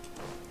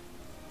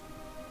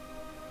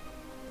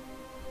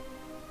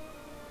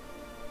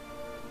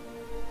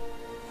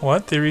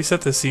 What? They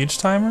reset the siege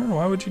timer?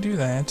 Why would you do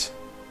that?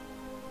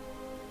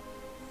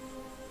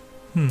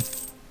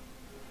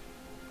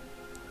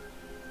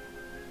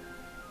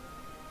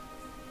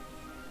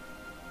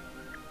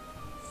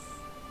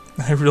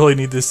 I really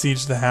need this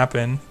siege to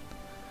happen.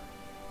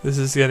 This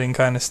is getting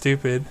kind of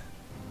stupid.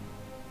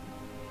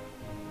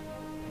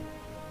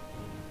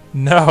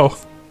 No!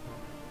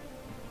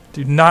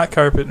 Do not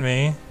carpet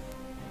me.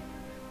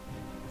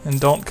 And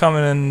don't come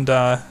in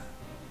and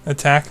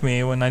attack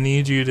me when I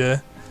need you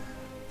to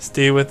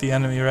stay with the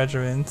enemy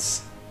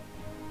regiments.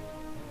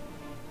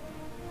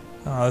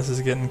 Oh, this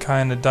is getting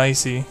kind of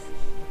dicey.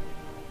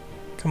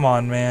 Come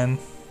on, man.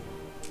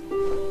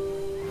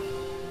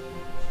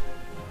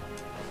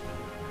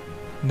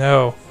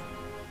 No.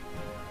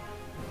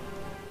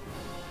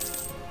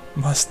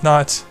 Must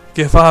not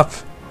give up.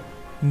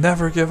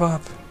 Never give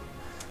up.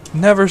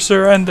 Never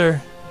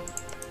surrender.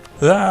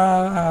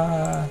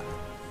 Ah.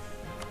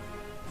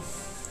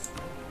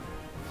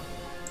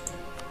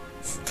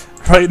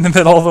 Right in the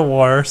middle of the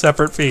war,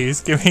 separate peace.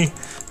 Give me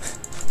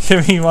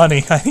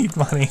money. I need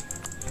money.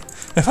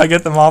 If I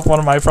get them off one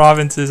of my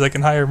provinces, I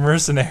can hire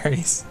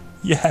mercenaries.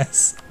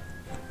 Yes.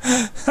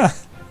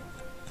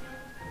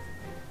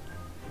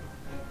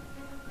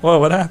 Whoa,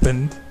 what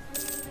happened?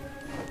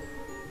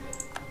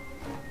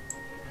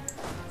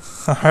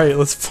 Alright,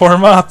 let's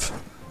form up.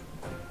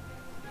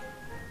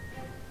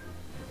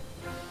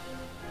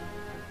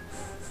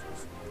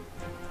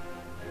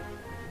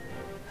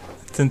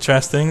 It's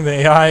interesting.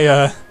 The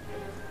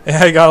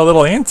AI got a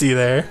little antsy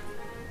there.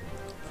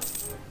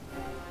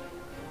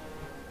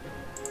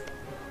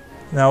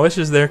 Now, which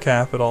is their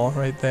capital?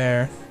 Right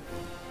there.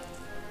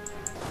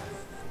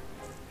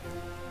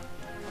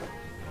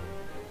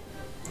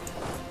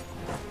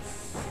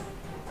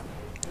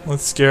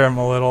 Let's scare him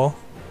a little.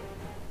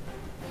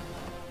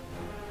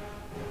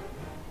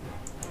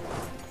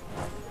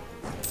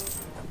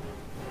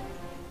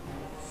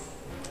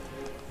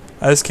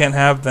 I just can't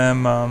have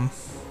them,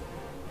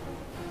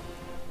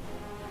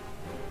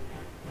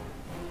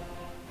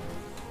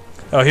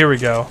 Oh, here we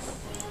go.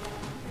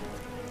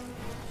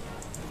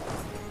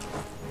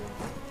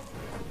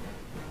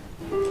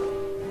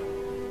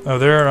 Oh,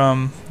 they're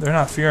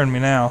not fearing me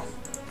now.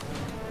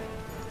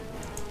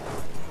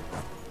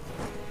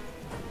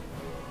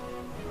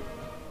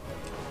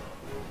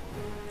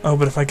 Oh,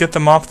 but if I get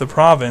them off the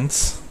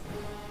province...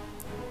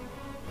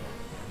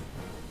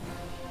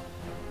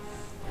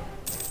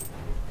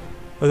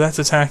 But that's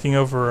attacking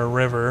over a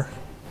river.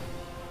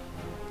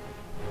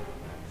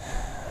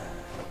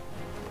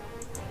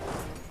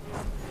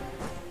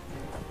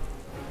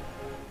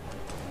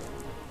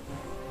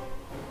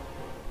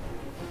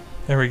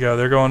 There we go,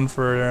 they're going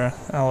for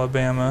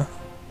Alabama.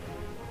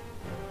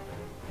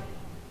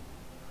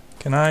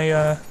 Can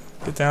I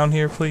get down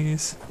here,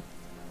 please?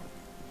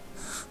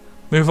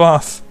 Move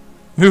off!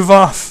 Move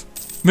off!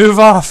 Move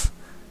off!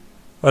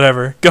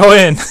 Whatever. Go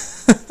in!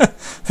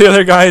 The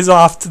other guy is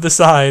off to the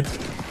side.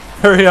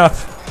 Hurry up!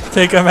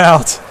 Take him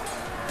out!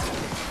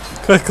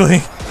 Quickly!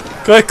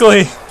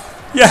 Quickly!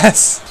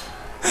 Yes!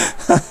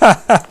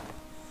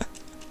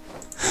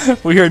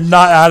 We are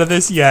not out of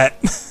this yet.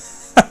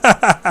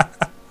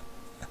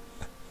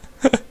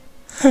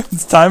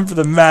 It's time for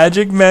the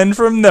magic men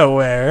from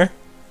nowhere.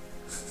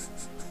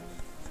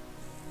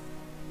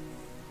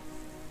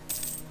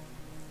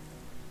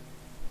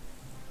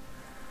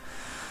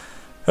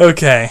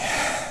 Okay,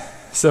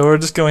 so we're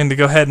just going to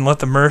go ahead and let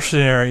the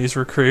mercenaries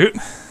recruit.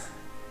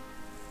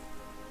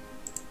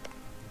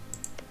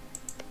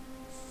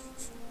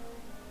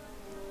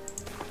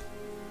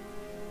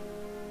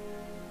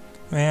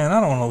 Man, I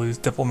don't want to lose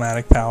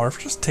diplomatic power.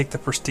 Just take the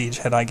prestige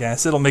hit, I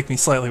guess. It'll make me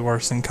slightly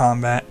worse in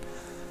combat.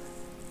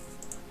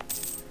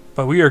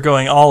 But we are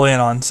going all in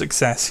on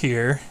success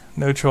here.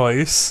 No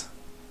choice.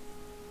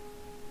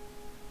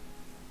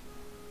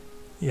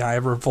 Yeah, I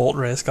have revolt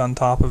risk on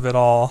top of it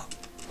all.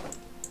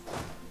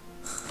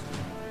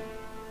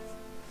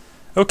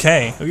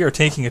 Okay, we are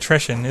taking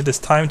attrition. It is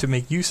time to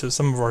make use of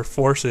some of our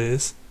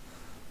forces.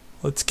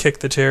 Let's kick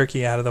the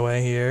Cherokee out of the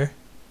way here.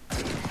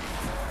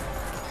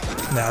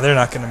 No, they're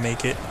not going to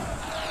make it.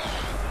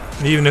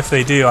 And even if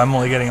they do, I'm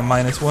only getting a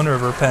 -1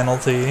 river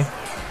penalty.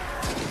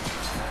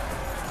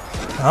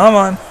 Come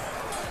on.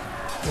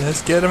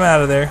 Let's get him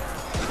out of there.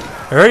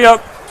 Hurry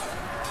up!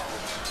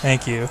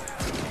 Thank you.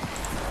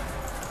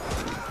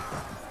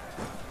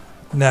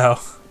 No.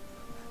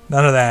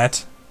 None of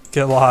that.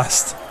 Get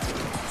lost.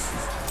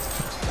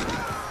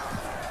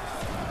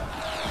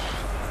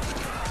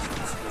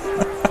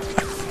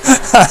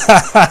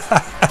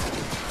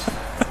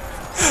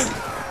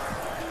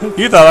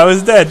 You thought I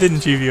was dead,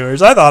 didn't you,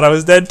 viewers? I thought I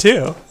was dead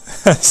too.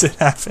 As it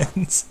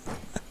happens.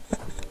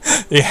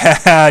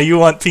 Yeah, you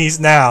want peace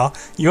now.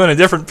 You want a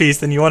different peace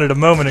than you wanted a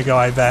moment ago,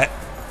 I bet.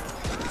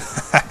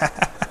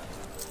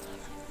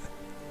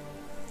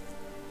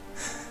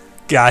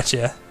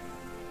 Gotcha.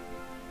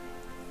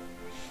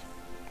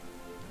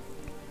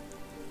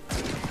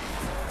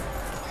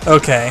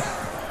 Okay.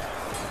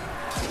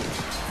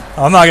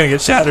 I'm not gonna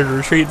get shattered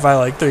retreat by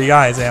like 3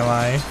 guys, am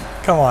I?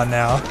 Come on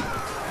now.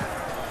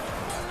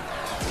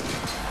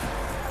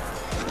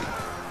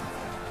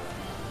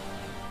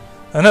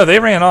 Oh no, they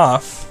ran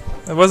off.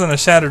 It wasn't a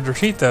shattered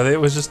retreat though, it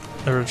was just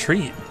a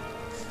retreat.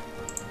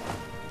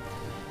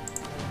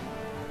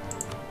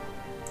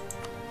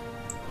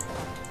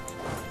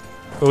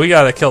 But we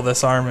gotta kill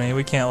this army,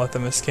 we can't let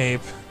them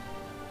escape.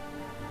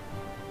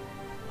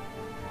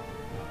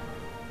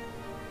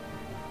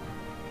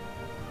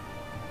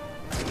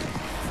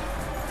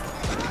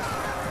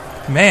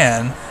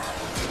 Man.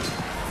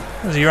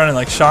 Was he running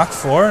like Shock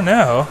 4?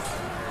 No.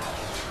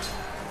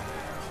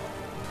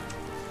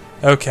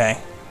 Okay.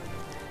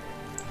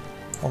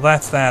 Well,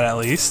 that's that at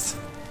least.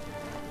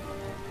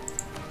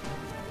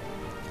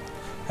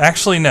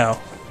 Actually, no.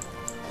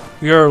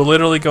 We are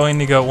literally going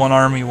to go one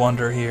army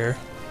wonder here.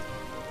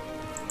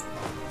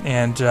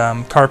 And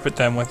carpet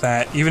them with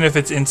that, even if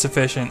it's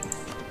insufficient.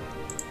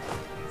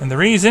 And the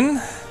reason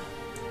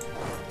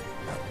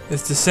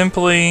is to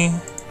simply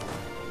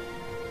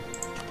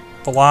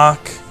block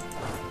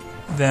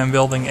them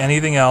building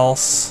anything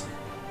else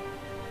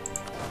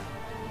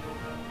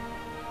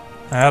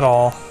at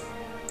all.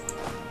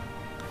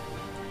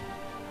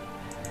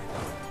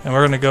 And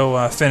we're gonna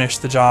go finish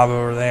the job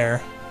over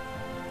there.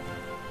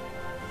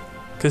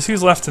 Because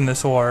who's left in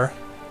this war?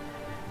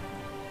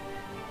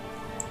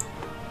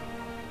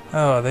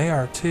 Oh, they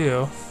are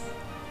too.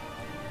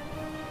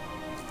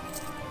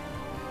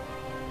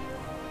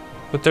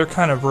 But they're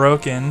kind of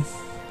broken.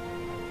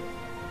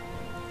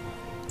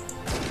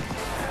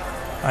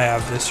 I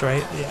have this,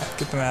 right? Yeah,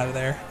 get them out of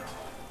there.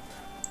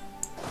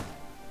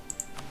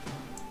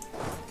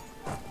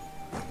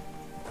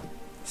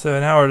 So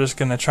now we're just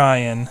gonna try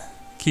and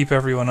keep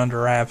everyone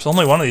under wraps.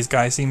 Only one of these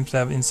guys seems to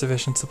have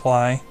insufficient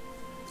supply.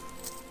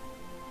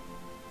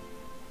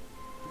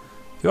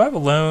 Do I have a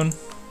loan?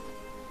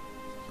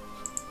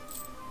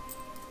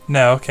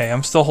 No, okay,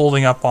 I'm still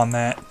holding up on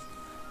that.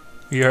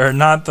 We are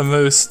not the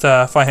most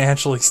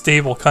financially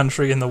stable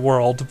country in the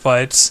world,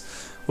 but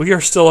we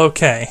are still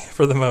okay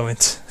for the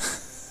moment.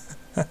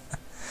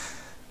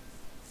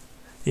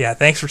 Yeah,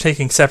 thanks for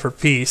taking separate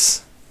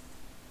peace.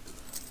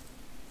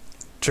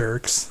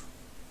 Jerks.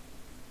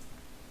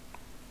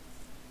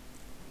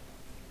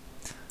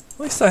 At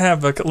least I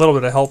have a little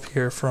bit of help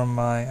here from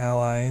my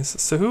allies.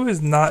 So who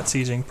is not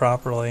sieging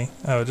properly?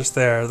 Oh, just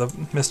there, the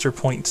Mr.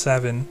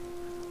 .7.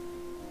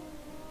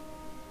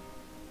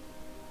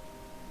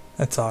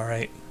 That's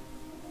alright.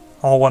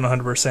 All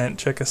 100%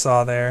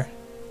 Chickasaw there.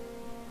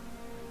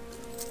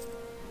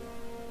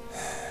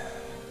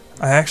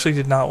 I actually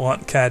did not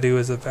want Cadu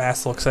as a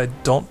vassal because I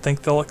don't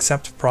think they'll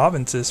accept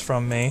provinces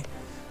from me.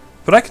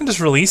 But I can just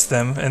release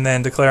them and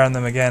then declare on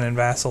them again and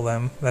vassal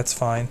them. That's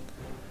fine.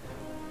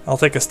 I'll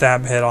take a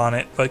stab hit on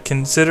it. But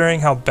considering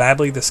how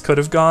badly this could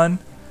have gone,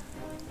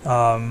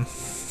 the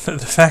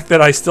fact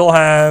that I still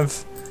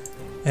have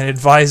an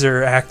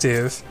advisor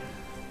active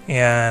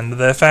and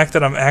the fact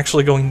that I'm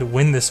actually going to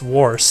win this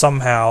war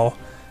somehow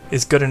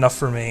is good enough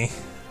for me.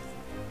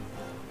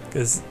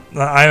 Because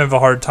I have a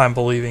hard time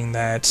believing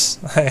that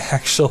I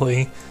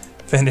actually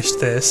finished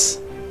this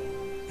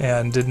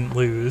and didn't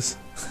lose.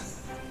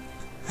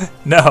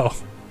 No.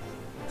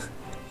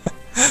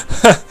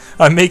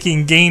 I'm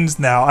making gains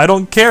now. I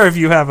don't care if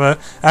you have a...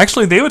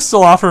 Actually, they would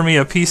still offer me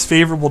a peace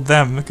favorable to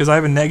them because I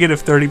have a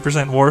negative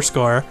 30% war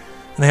score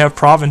and they have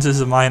provinces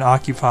of mine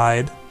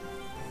occupied.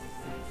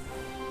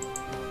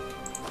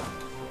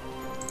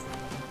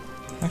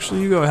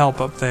 Actually, you go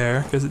help up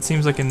there, because it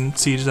seems I can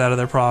siege out of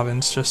their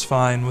province just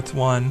fine with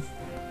one.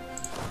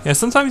 Yeah,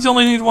 sometimes you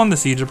only need one to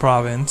siege a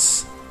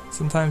province.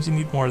 Sometimes you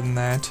need more than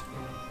that.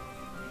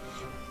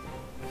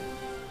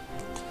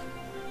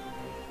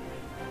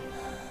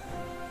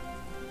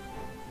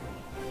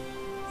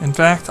 In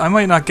fact, I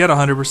might not get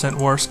 100%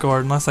 war score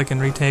unless I can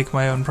retake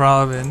my own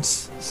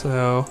province,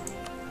 so...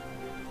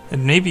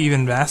 And maybe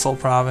even vassal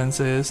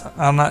provinces.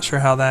 I'm not sure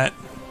how that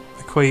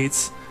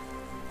equates.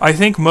 I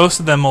think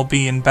most of them will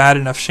be in bad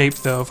enough shape,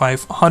 though, if I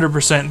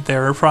 100%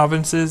 their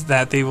provinces,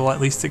 that they will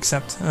at least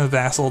accept a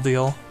vassal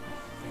deal.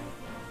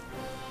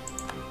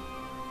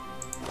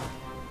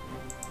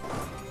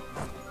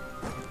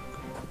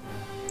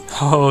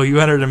 Oh, you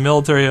entered a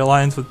military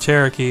alliance with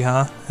Cherokee,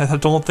 huh? I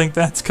don't think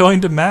that's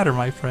going to matter,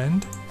 my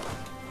friend.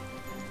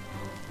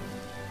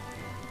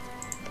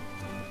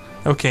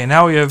 Okay,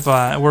 now we have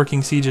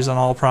working sieges on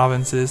all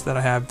provinces that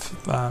I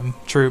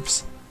have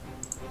troops.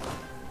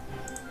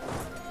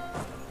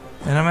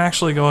 And I'm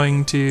actually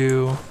going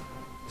to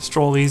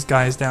stroll these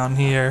guys down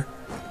here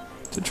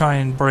to try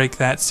and break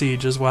that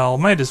siege as well.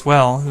 Might as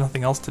well, there's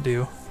nothing else to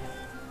do.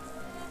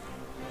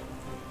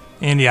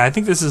 And yeah, I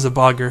think this is a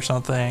bug or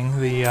something.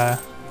 The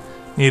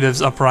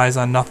natives uprise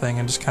on nothing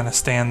and just kind of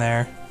stand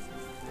there.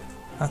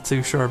 Not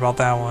too sure about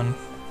that one.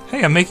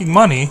 Hey, I'm making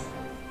money.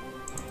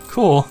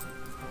 Cool.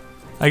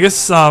 I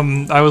guess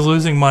I was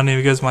losing money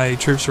because my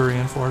troops were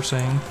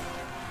reinforcing.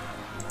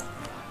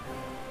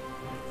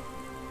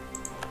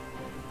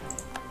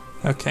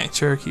 Okay,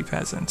 Cherokee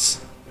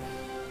peasants.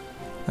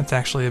 That's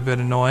actually a bit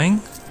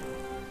annoying.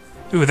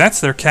 Ooh,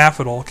 that's their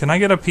capital. Can I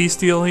get a peace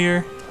deal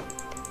here?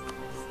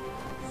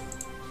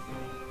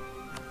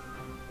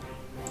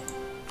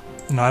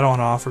 No, I don't want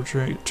to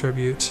offer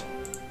tribute.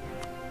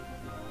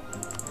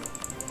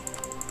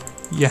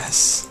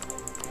 Yes.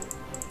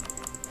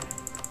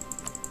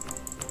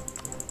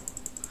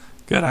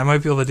 Good, I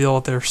might be able to deal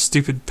with their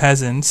stupid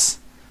peasants.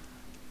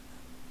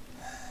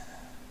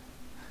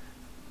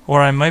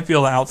 Or I might be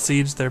able to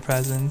outsiege their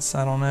peasants,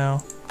 I don't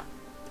know.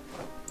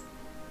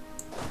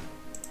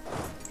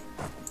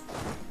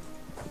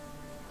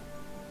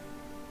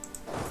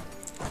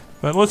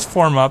 But let's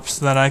form up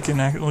so that I can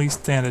at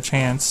least stand a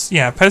chance.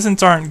 Yeah,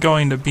 peasants aren't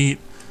going to beat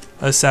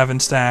a 7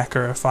 stack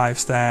or a 5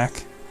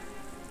 stack.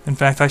 In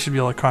fact, I should be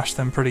able to crush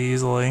them pretty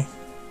easily.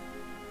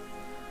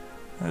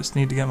 I just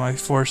need to get my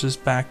forces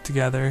back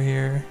together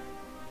here.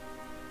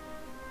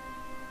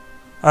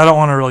 I don't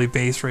want to really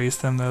base race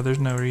them though, there's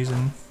no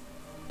reason.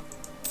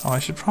 Oh, I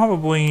should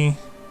probably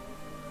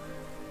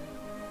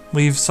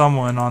leave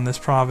someone on this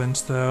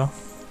province though.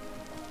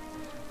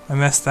 I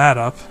messed that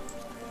up.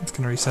 It's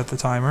gonna reset the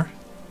timer.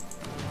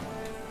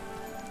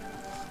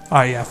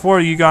 Alright, yeah, 4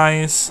 of you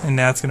guys, and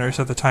that's gonna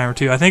reset the timer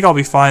too. I think I'll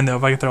be fine though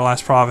if I get their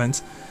last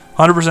province.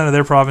 100% of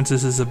their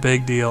provinces is a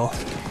big deal.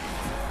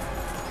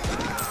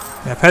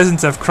 Yeah,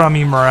 peasants have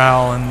crummy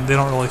morale and they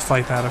don't really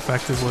fight that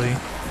effectively.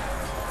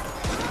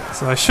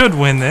 So I should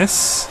win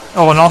this.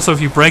 Oh, and also if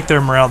you break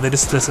their morale, they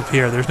just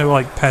disappear. There's no,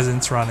 like,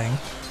 peasants running.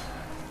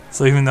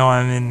 So even though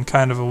I'm in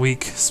kind of a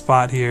weak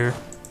spot here,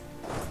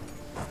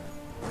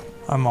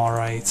 I'm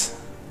alright.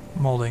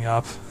 I'm holding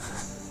up.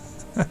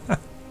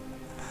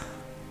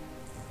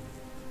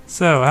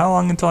 So, how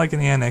long until I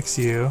can annex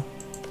you?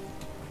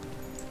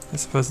 I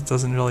suppose it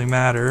doesn't really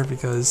matter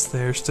because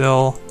they're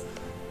still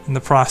in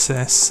the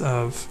process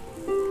of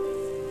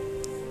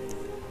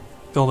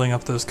building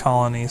up those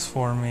colonies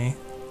for me.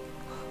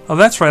 Oh,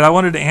 that's right, I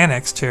wanted to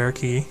annex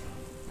Cherokee,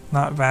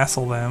 not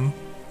vassal them.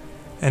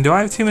 And do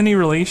I have too many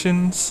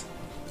relations?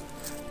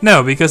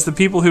 No, because the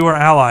people who are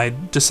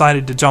allied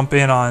decided to jump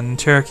in on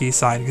Cherokee's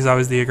side because I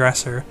was the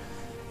aggressor.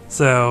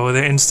 So,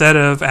 instead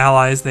of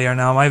allies, they are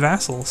now my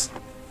vassals.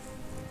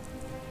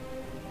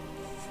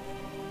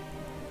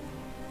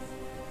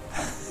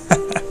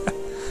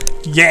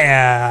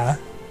 Yeah!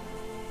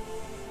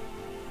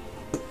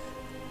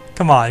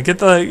 Come on, get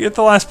the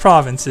last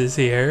provinces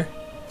here.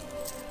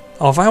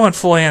 Oh, if I want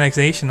full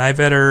annexation, I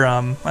better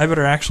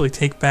actually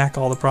take back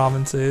all the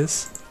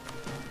provinces.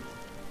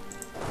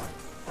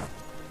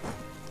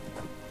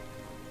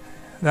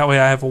 That way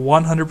I have a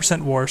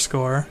 100% war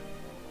score.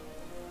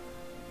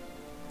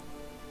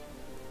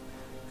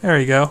 There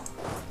you go.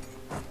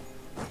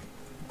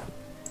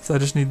 So I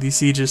just need these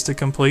sieges to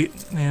complete,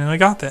 and I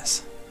got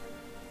this.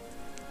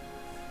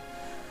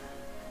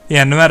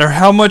 Yeah, no matter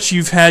how much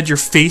you've had your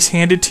face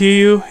handed to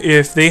you,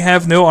 if they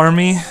have no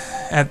army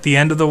at the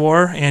end of the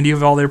war and you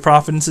have all their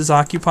provinces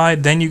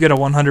occupied, then you get a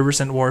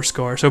 100% war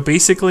score. So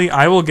basically,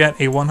 I will get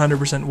a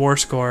 100% war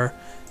score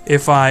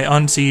if I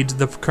unsiege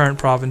the current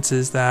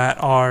provinces that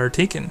are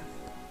taken.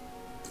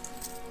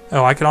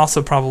 Oh, I can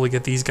also probably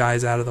get these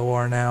guys out of the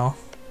war now,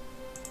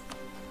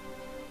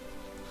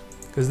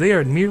 because they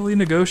are merely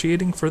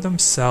negotiating for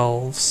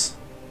themselves.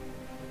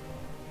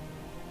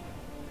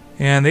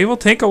 And they will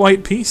take a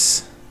white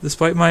peace,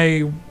 despite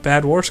my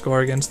bad war score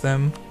against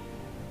them.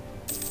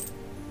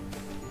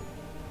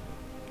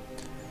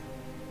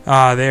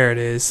 Ah, there it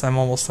is. I'm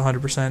almost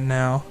 100%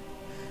 now.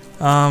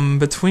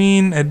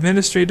 Between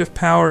administrative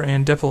power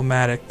and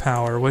diplomatic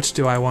power, which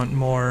do I want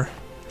more?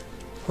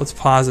 Let's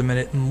pause a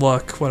minute and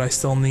look what I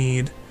still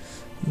need.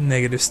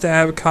 Negative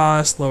stab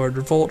cost, lowered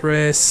revolt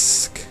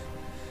risk,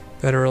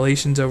 better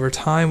relations over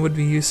time would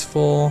be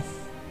useful.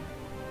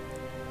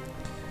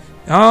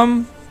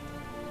 Oh,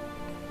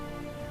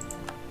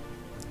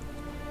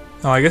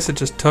 I guess it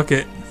just took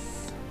it.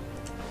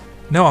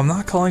 No, I'm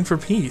not calling for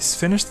peace.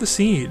 Finish the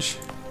siege.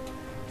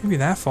 Can't be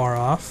that far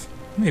off.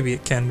 Maybe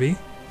it can be.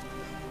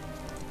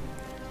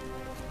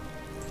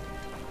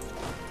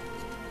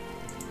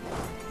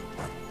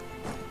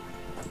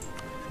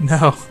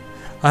 No.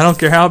 I don't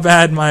care how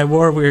bad my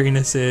war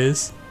weariness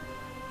is.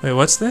 Wait,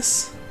 what's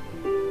this?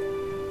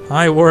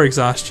 High war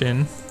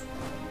exhaustion.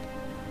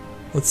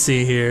 Let's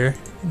see here.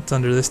 It's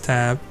under this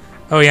tab.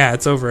 Oh yeah,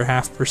 it's over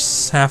half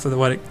of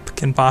what it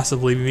can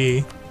possibly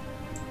be.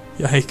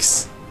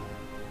 Yikes.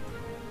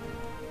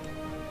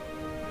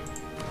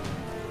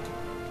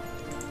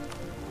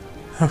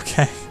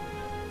 Okay.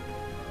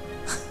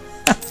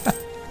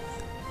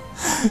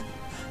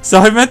 So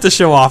I meant to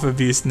show off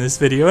abuse in this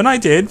video, and I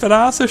did, but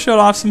I also showed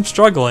off some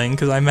struggling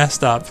because I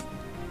messed up.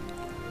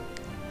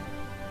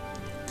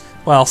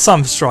 Well,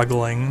 some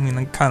struggling. I mean,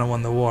 I kind of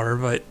won the war,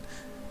 but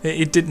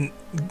it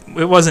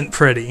wasn't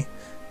pretty.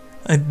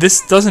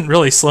 This doesn't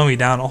really slow me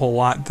down a whole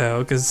lot,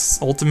 though, because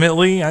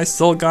ultimately I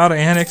still gotta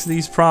annex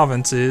these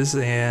provinces,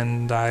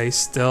 and I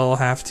still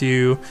have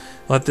to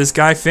let this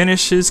guy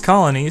finish his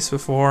colonies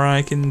before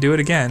I can do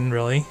it again,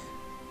 really.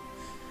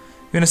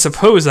 I'm gonna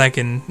suppose I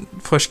can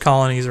push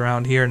colonies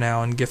around here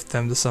now and gift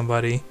them to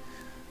somebody.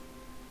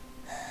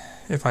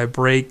 If I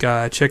break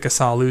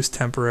Chickasaw loose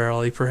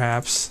temporarily,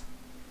 perhaps.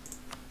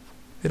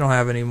 They don't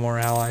have any more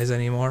allies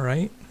anymore,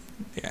 right?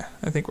 Yeah,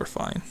 I think we're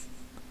fine.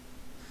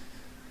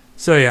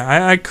 So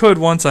yeah, I could,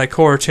 once I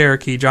core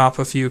Cherokee, drop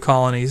a few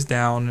colonies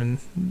down and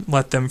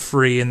let them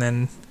free and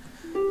then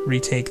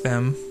retake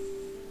them.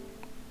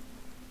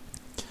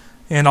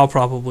 And I'll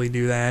probably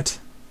do that.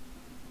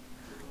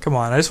 Come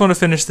on, I just want to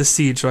finish the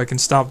siege so I can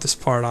stop this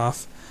part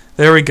off.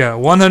 There we go,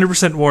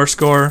 100% war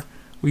score.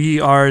 We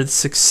are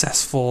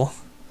successful.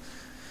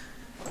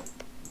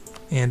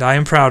 And I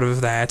am proud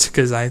of that,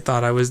 because I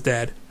thought I was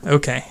dead.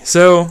 Okay,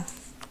 so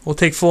we'll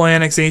take full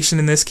annexation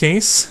in this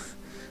case.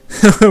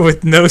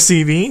 With no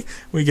CB,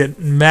 we get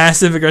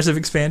massive aggressive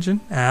expansion.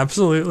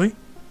 Absolutely.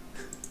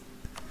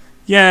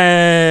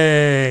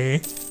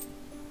 Yay!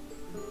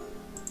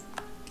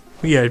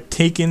 We have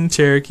taken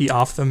Cherokee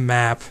off the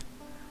map.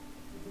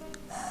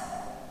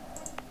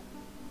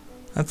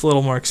 That's a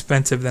little more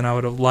expensive than I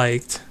would have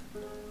liked.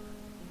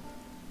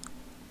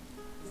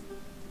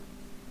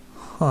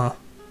 Huh.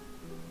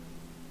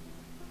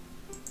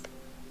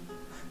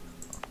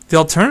 The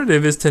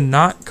alternative is to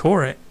not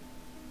core it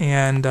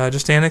and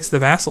just annex the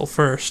vassal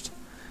first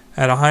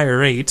at a higher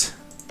rate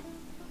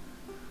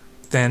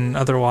than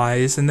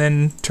otherwise, and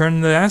then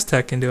turn the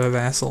Aztec into a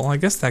vassal. I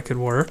guess that could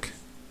work.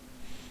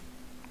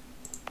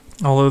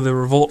 Although the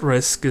revolt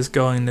risk is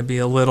going to be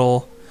a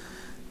little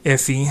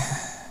iffy.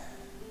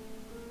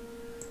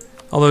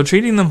 Although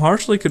treating them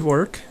harshly could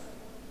work.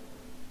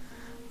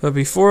 But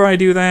before I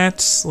do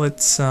that,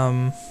 let's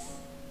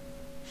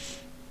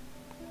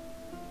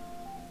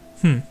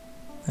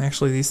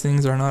actually, these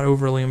things are not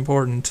overly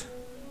important.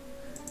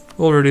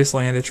 We'll reduce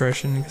land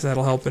attrition because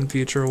that'll help in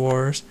future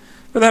wars.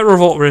 But that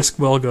revolt risk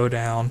will go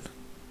down.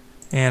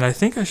 And I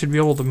think I should be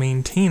able to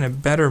maintain a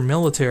better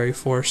military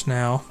force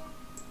now.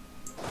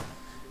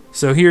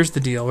 So here's the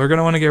deal. We're going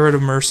to want to get rid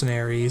of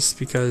mercenaries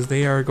because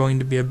they are going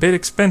to be a bit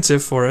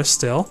expensive for us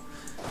still.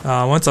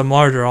 Once I'm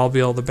larger, I'll be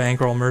able to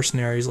bankroll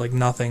mercenaries like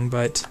nothing,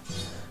 but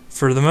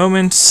for the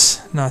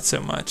moment, not so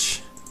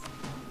much.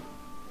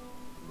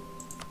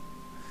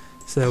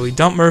 So we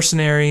dump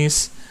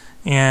mercenaries,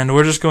 and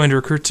we're just going to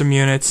recruit some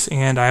units,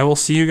 and I will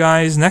see you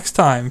guys next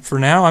time. For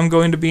now, I'm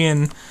going to be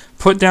in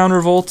put down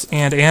revolt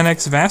and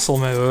annex vassal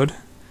mode.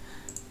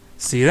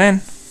 See you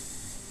then.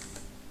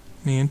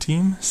 Me and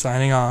team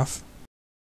signing off.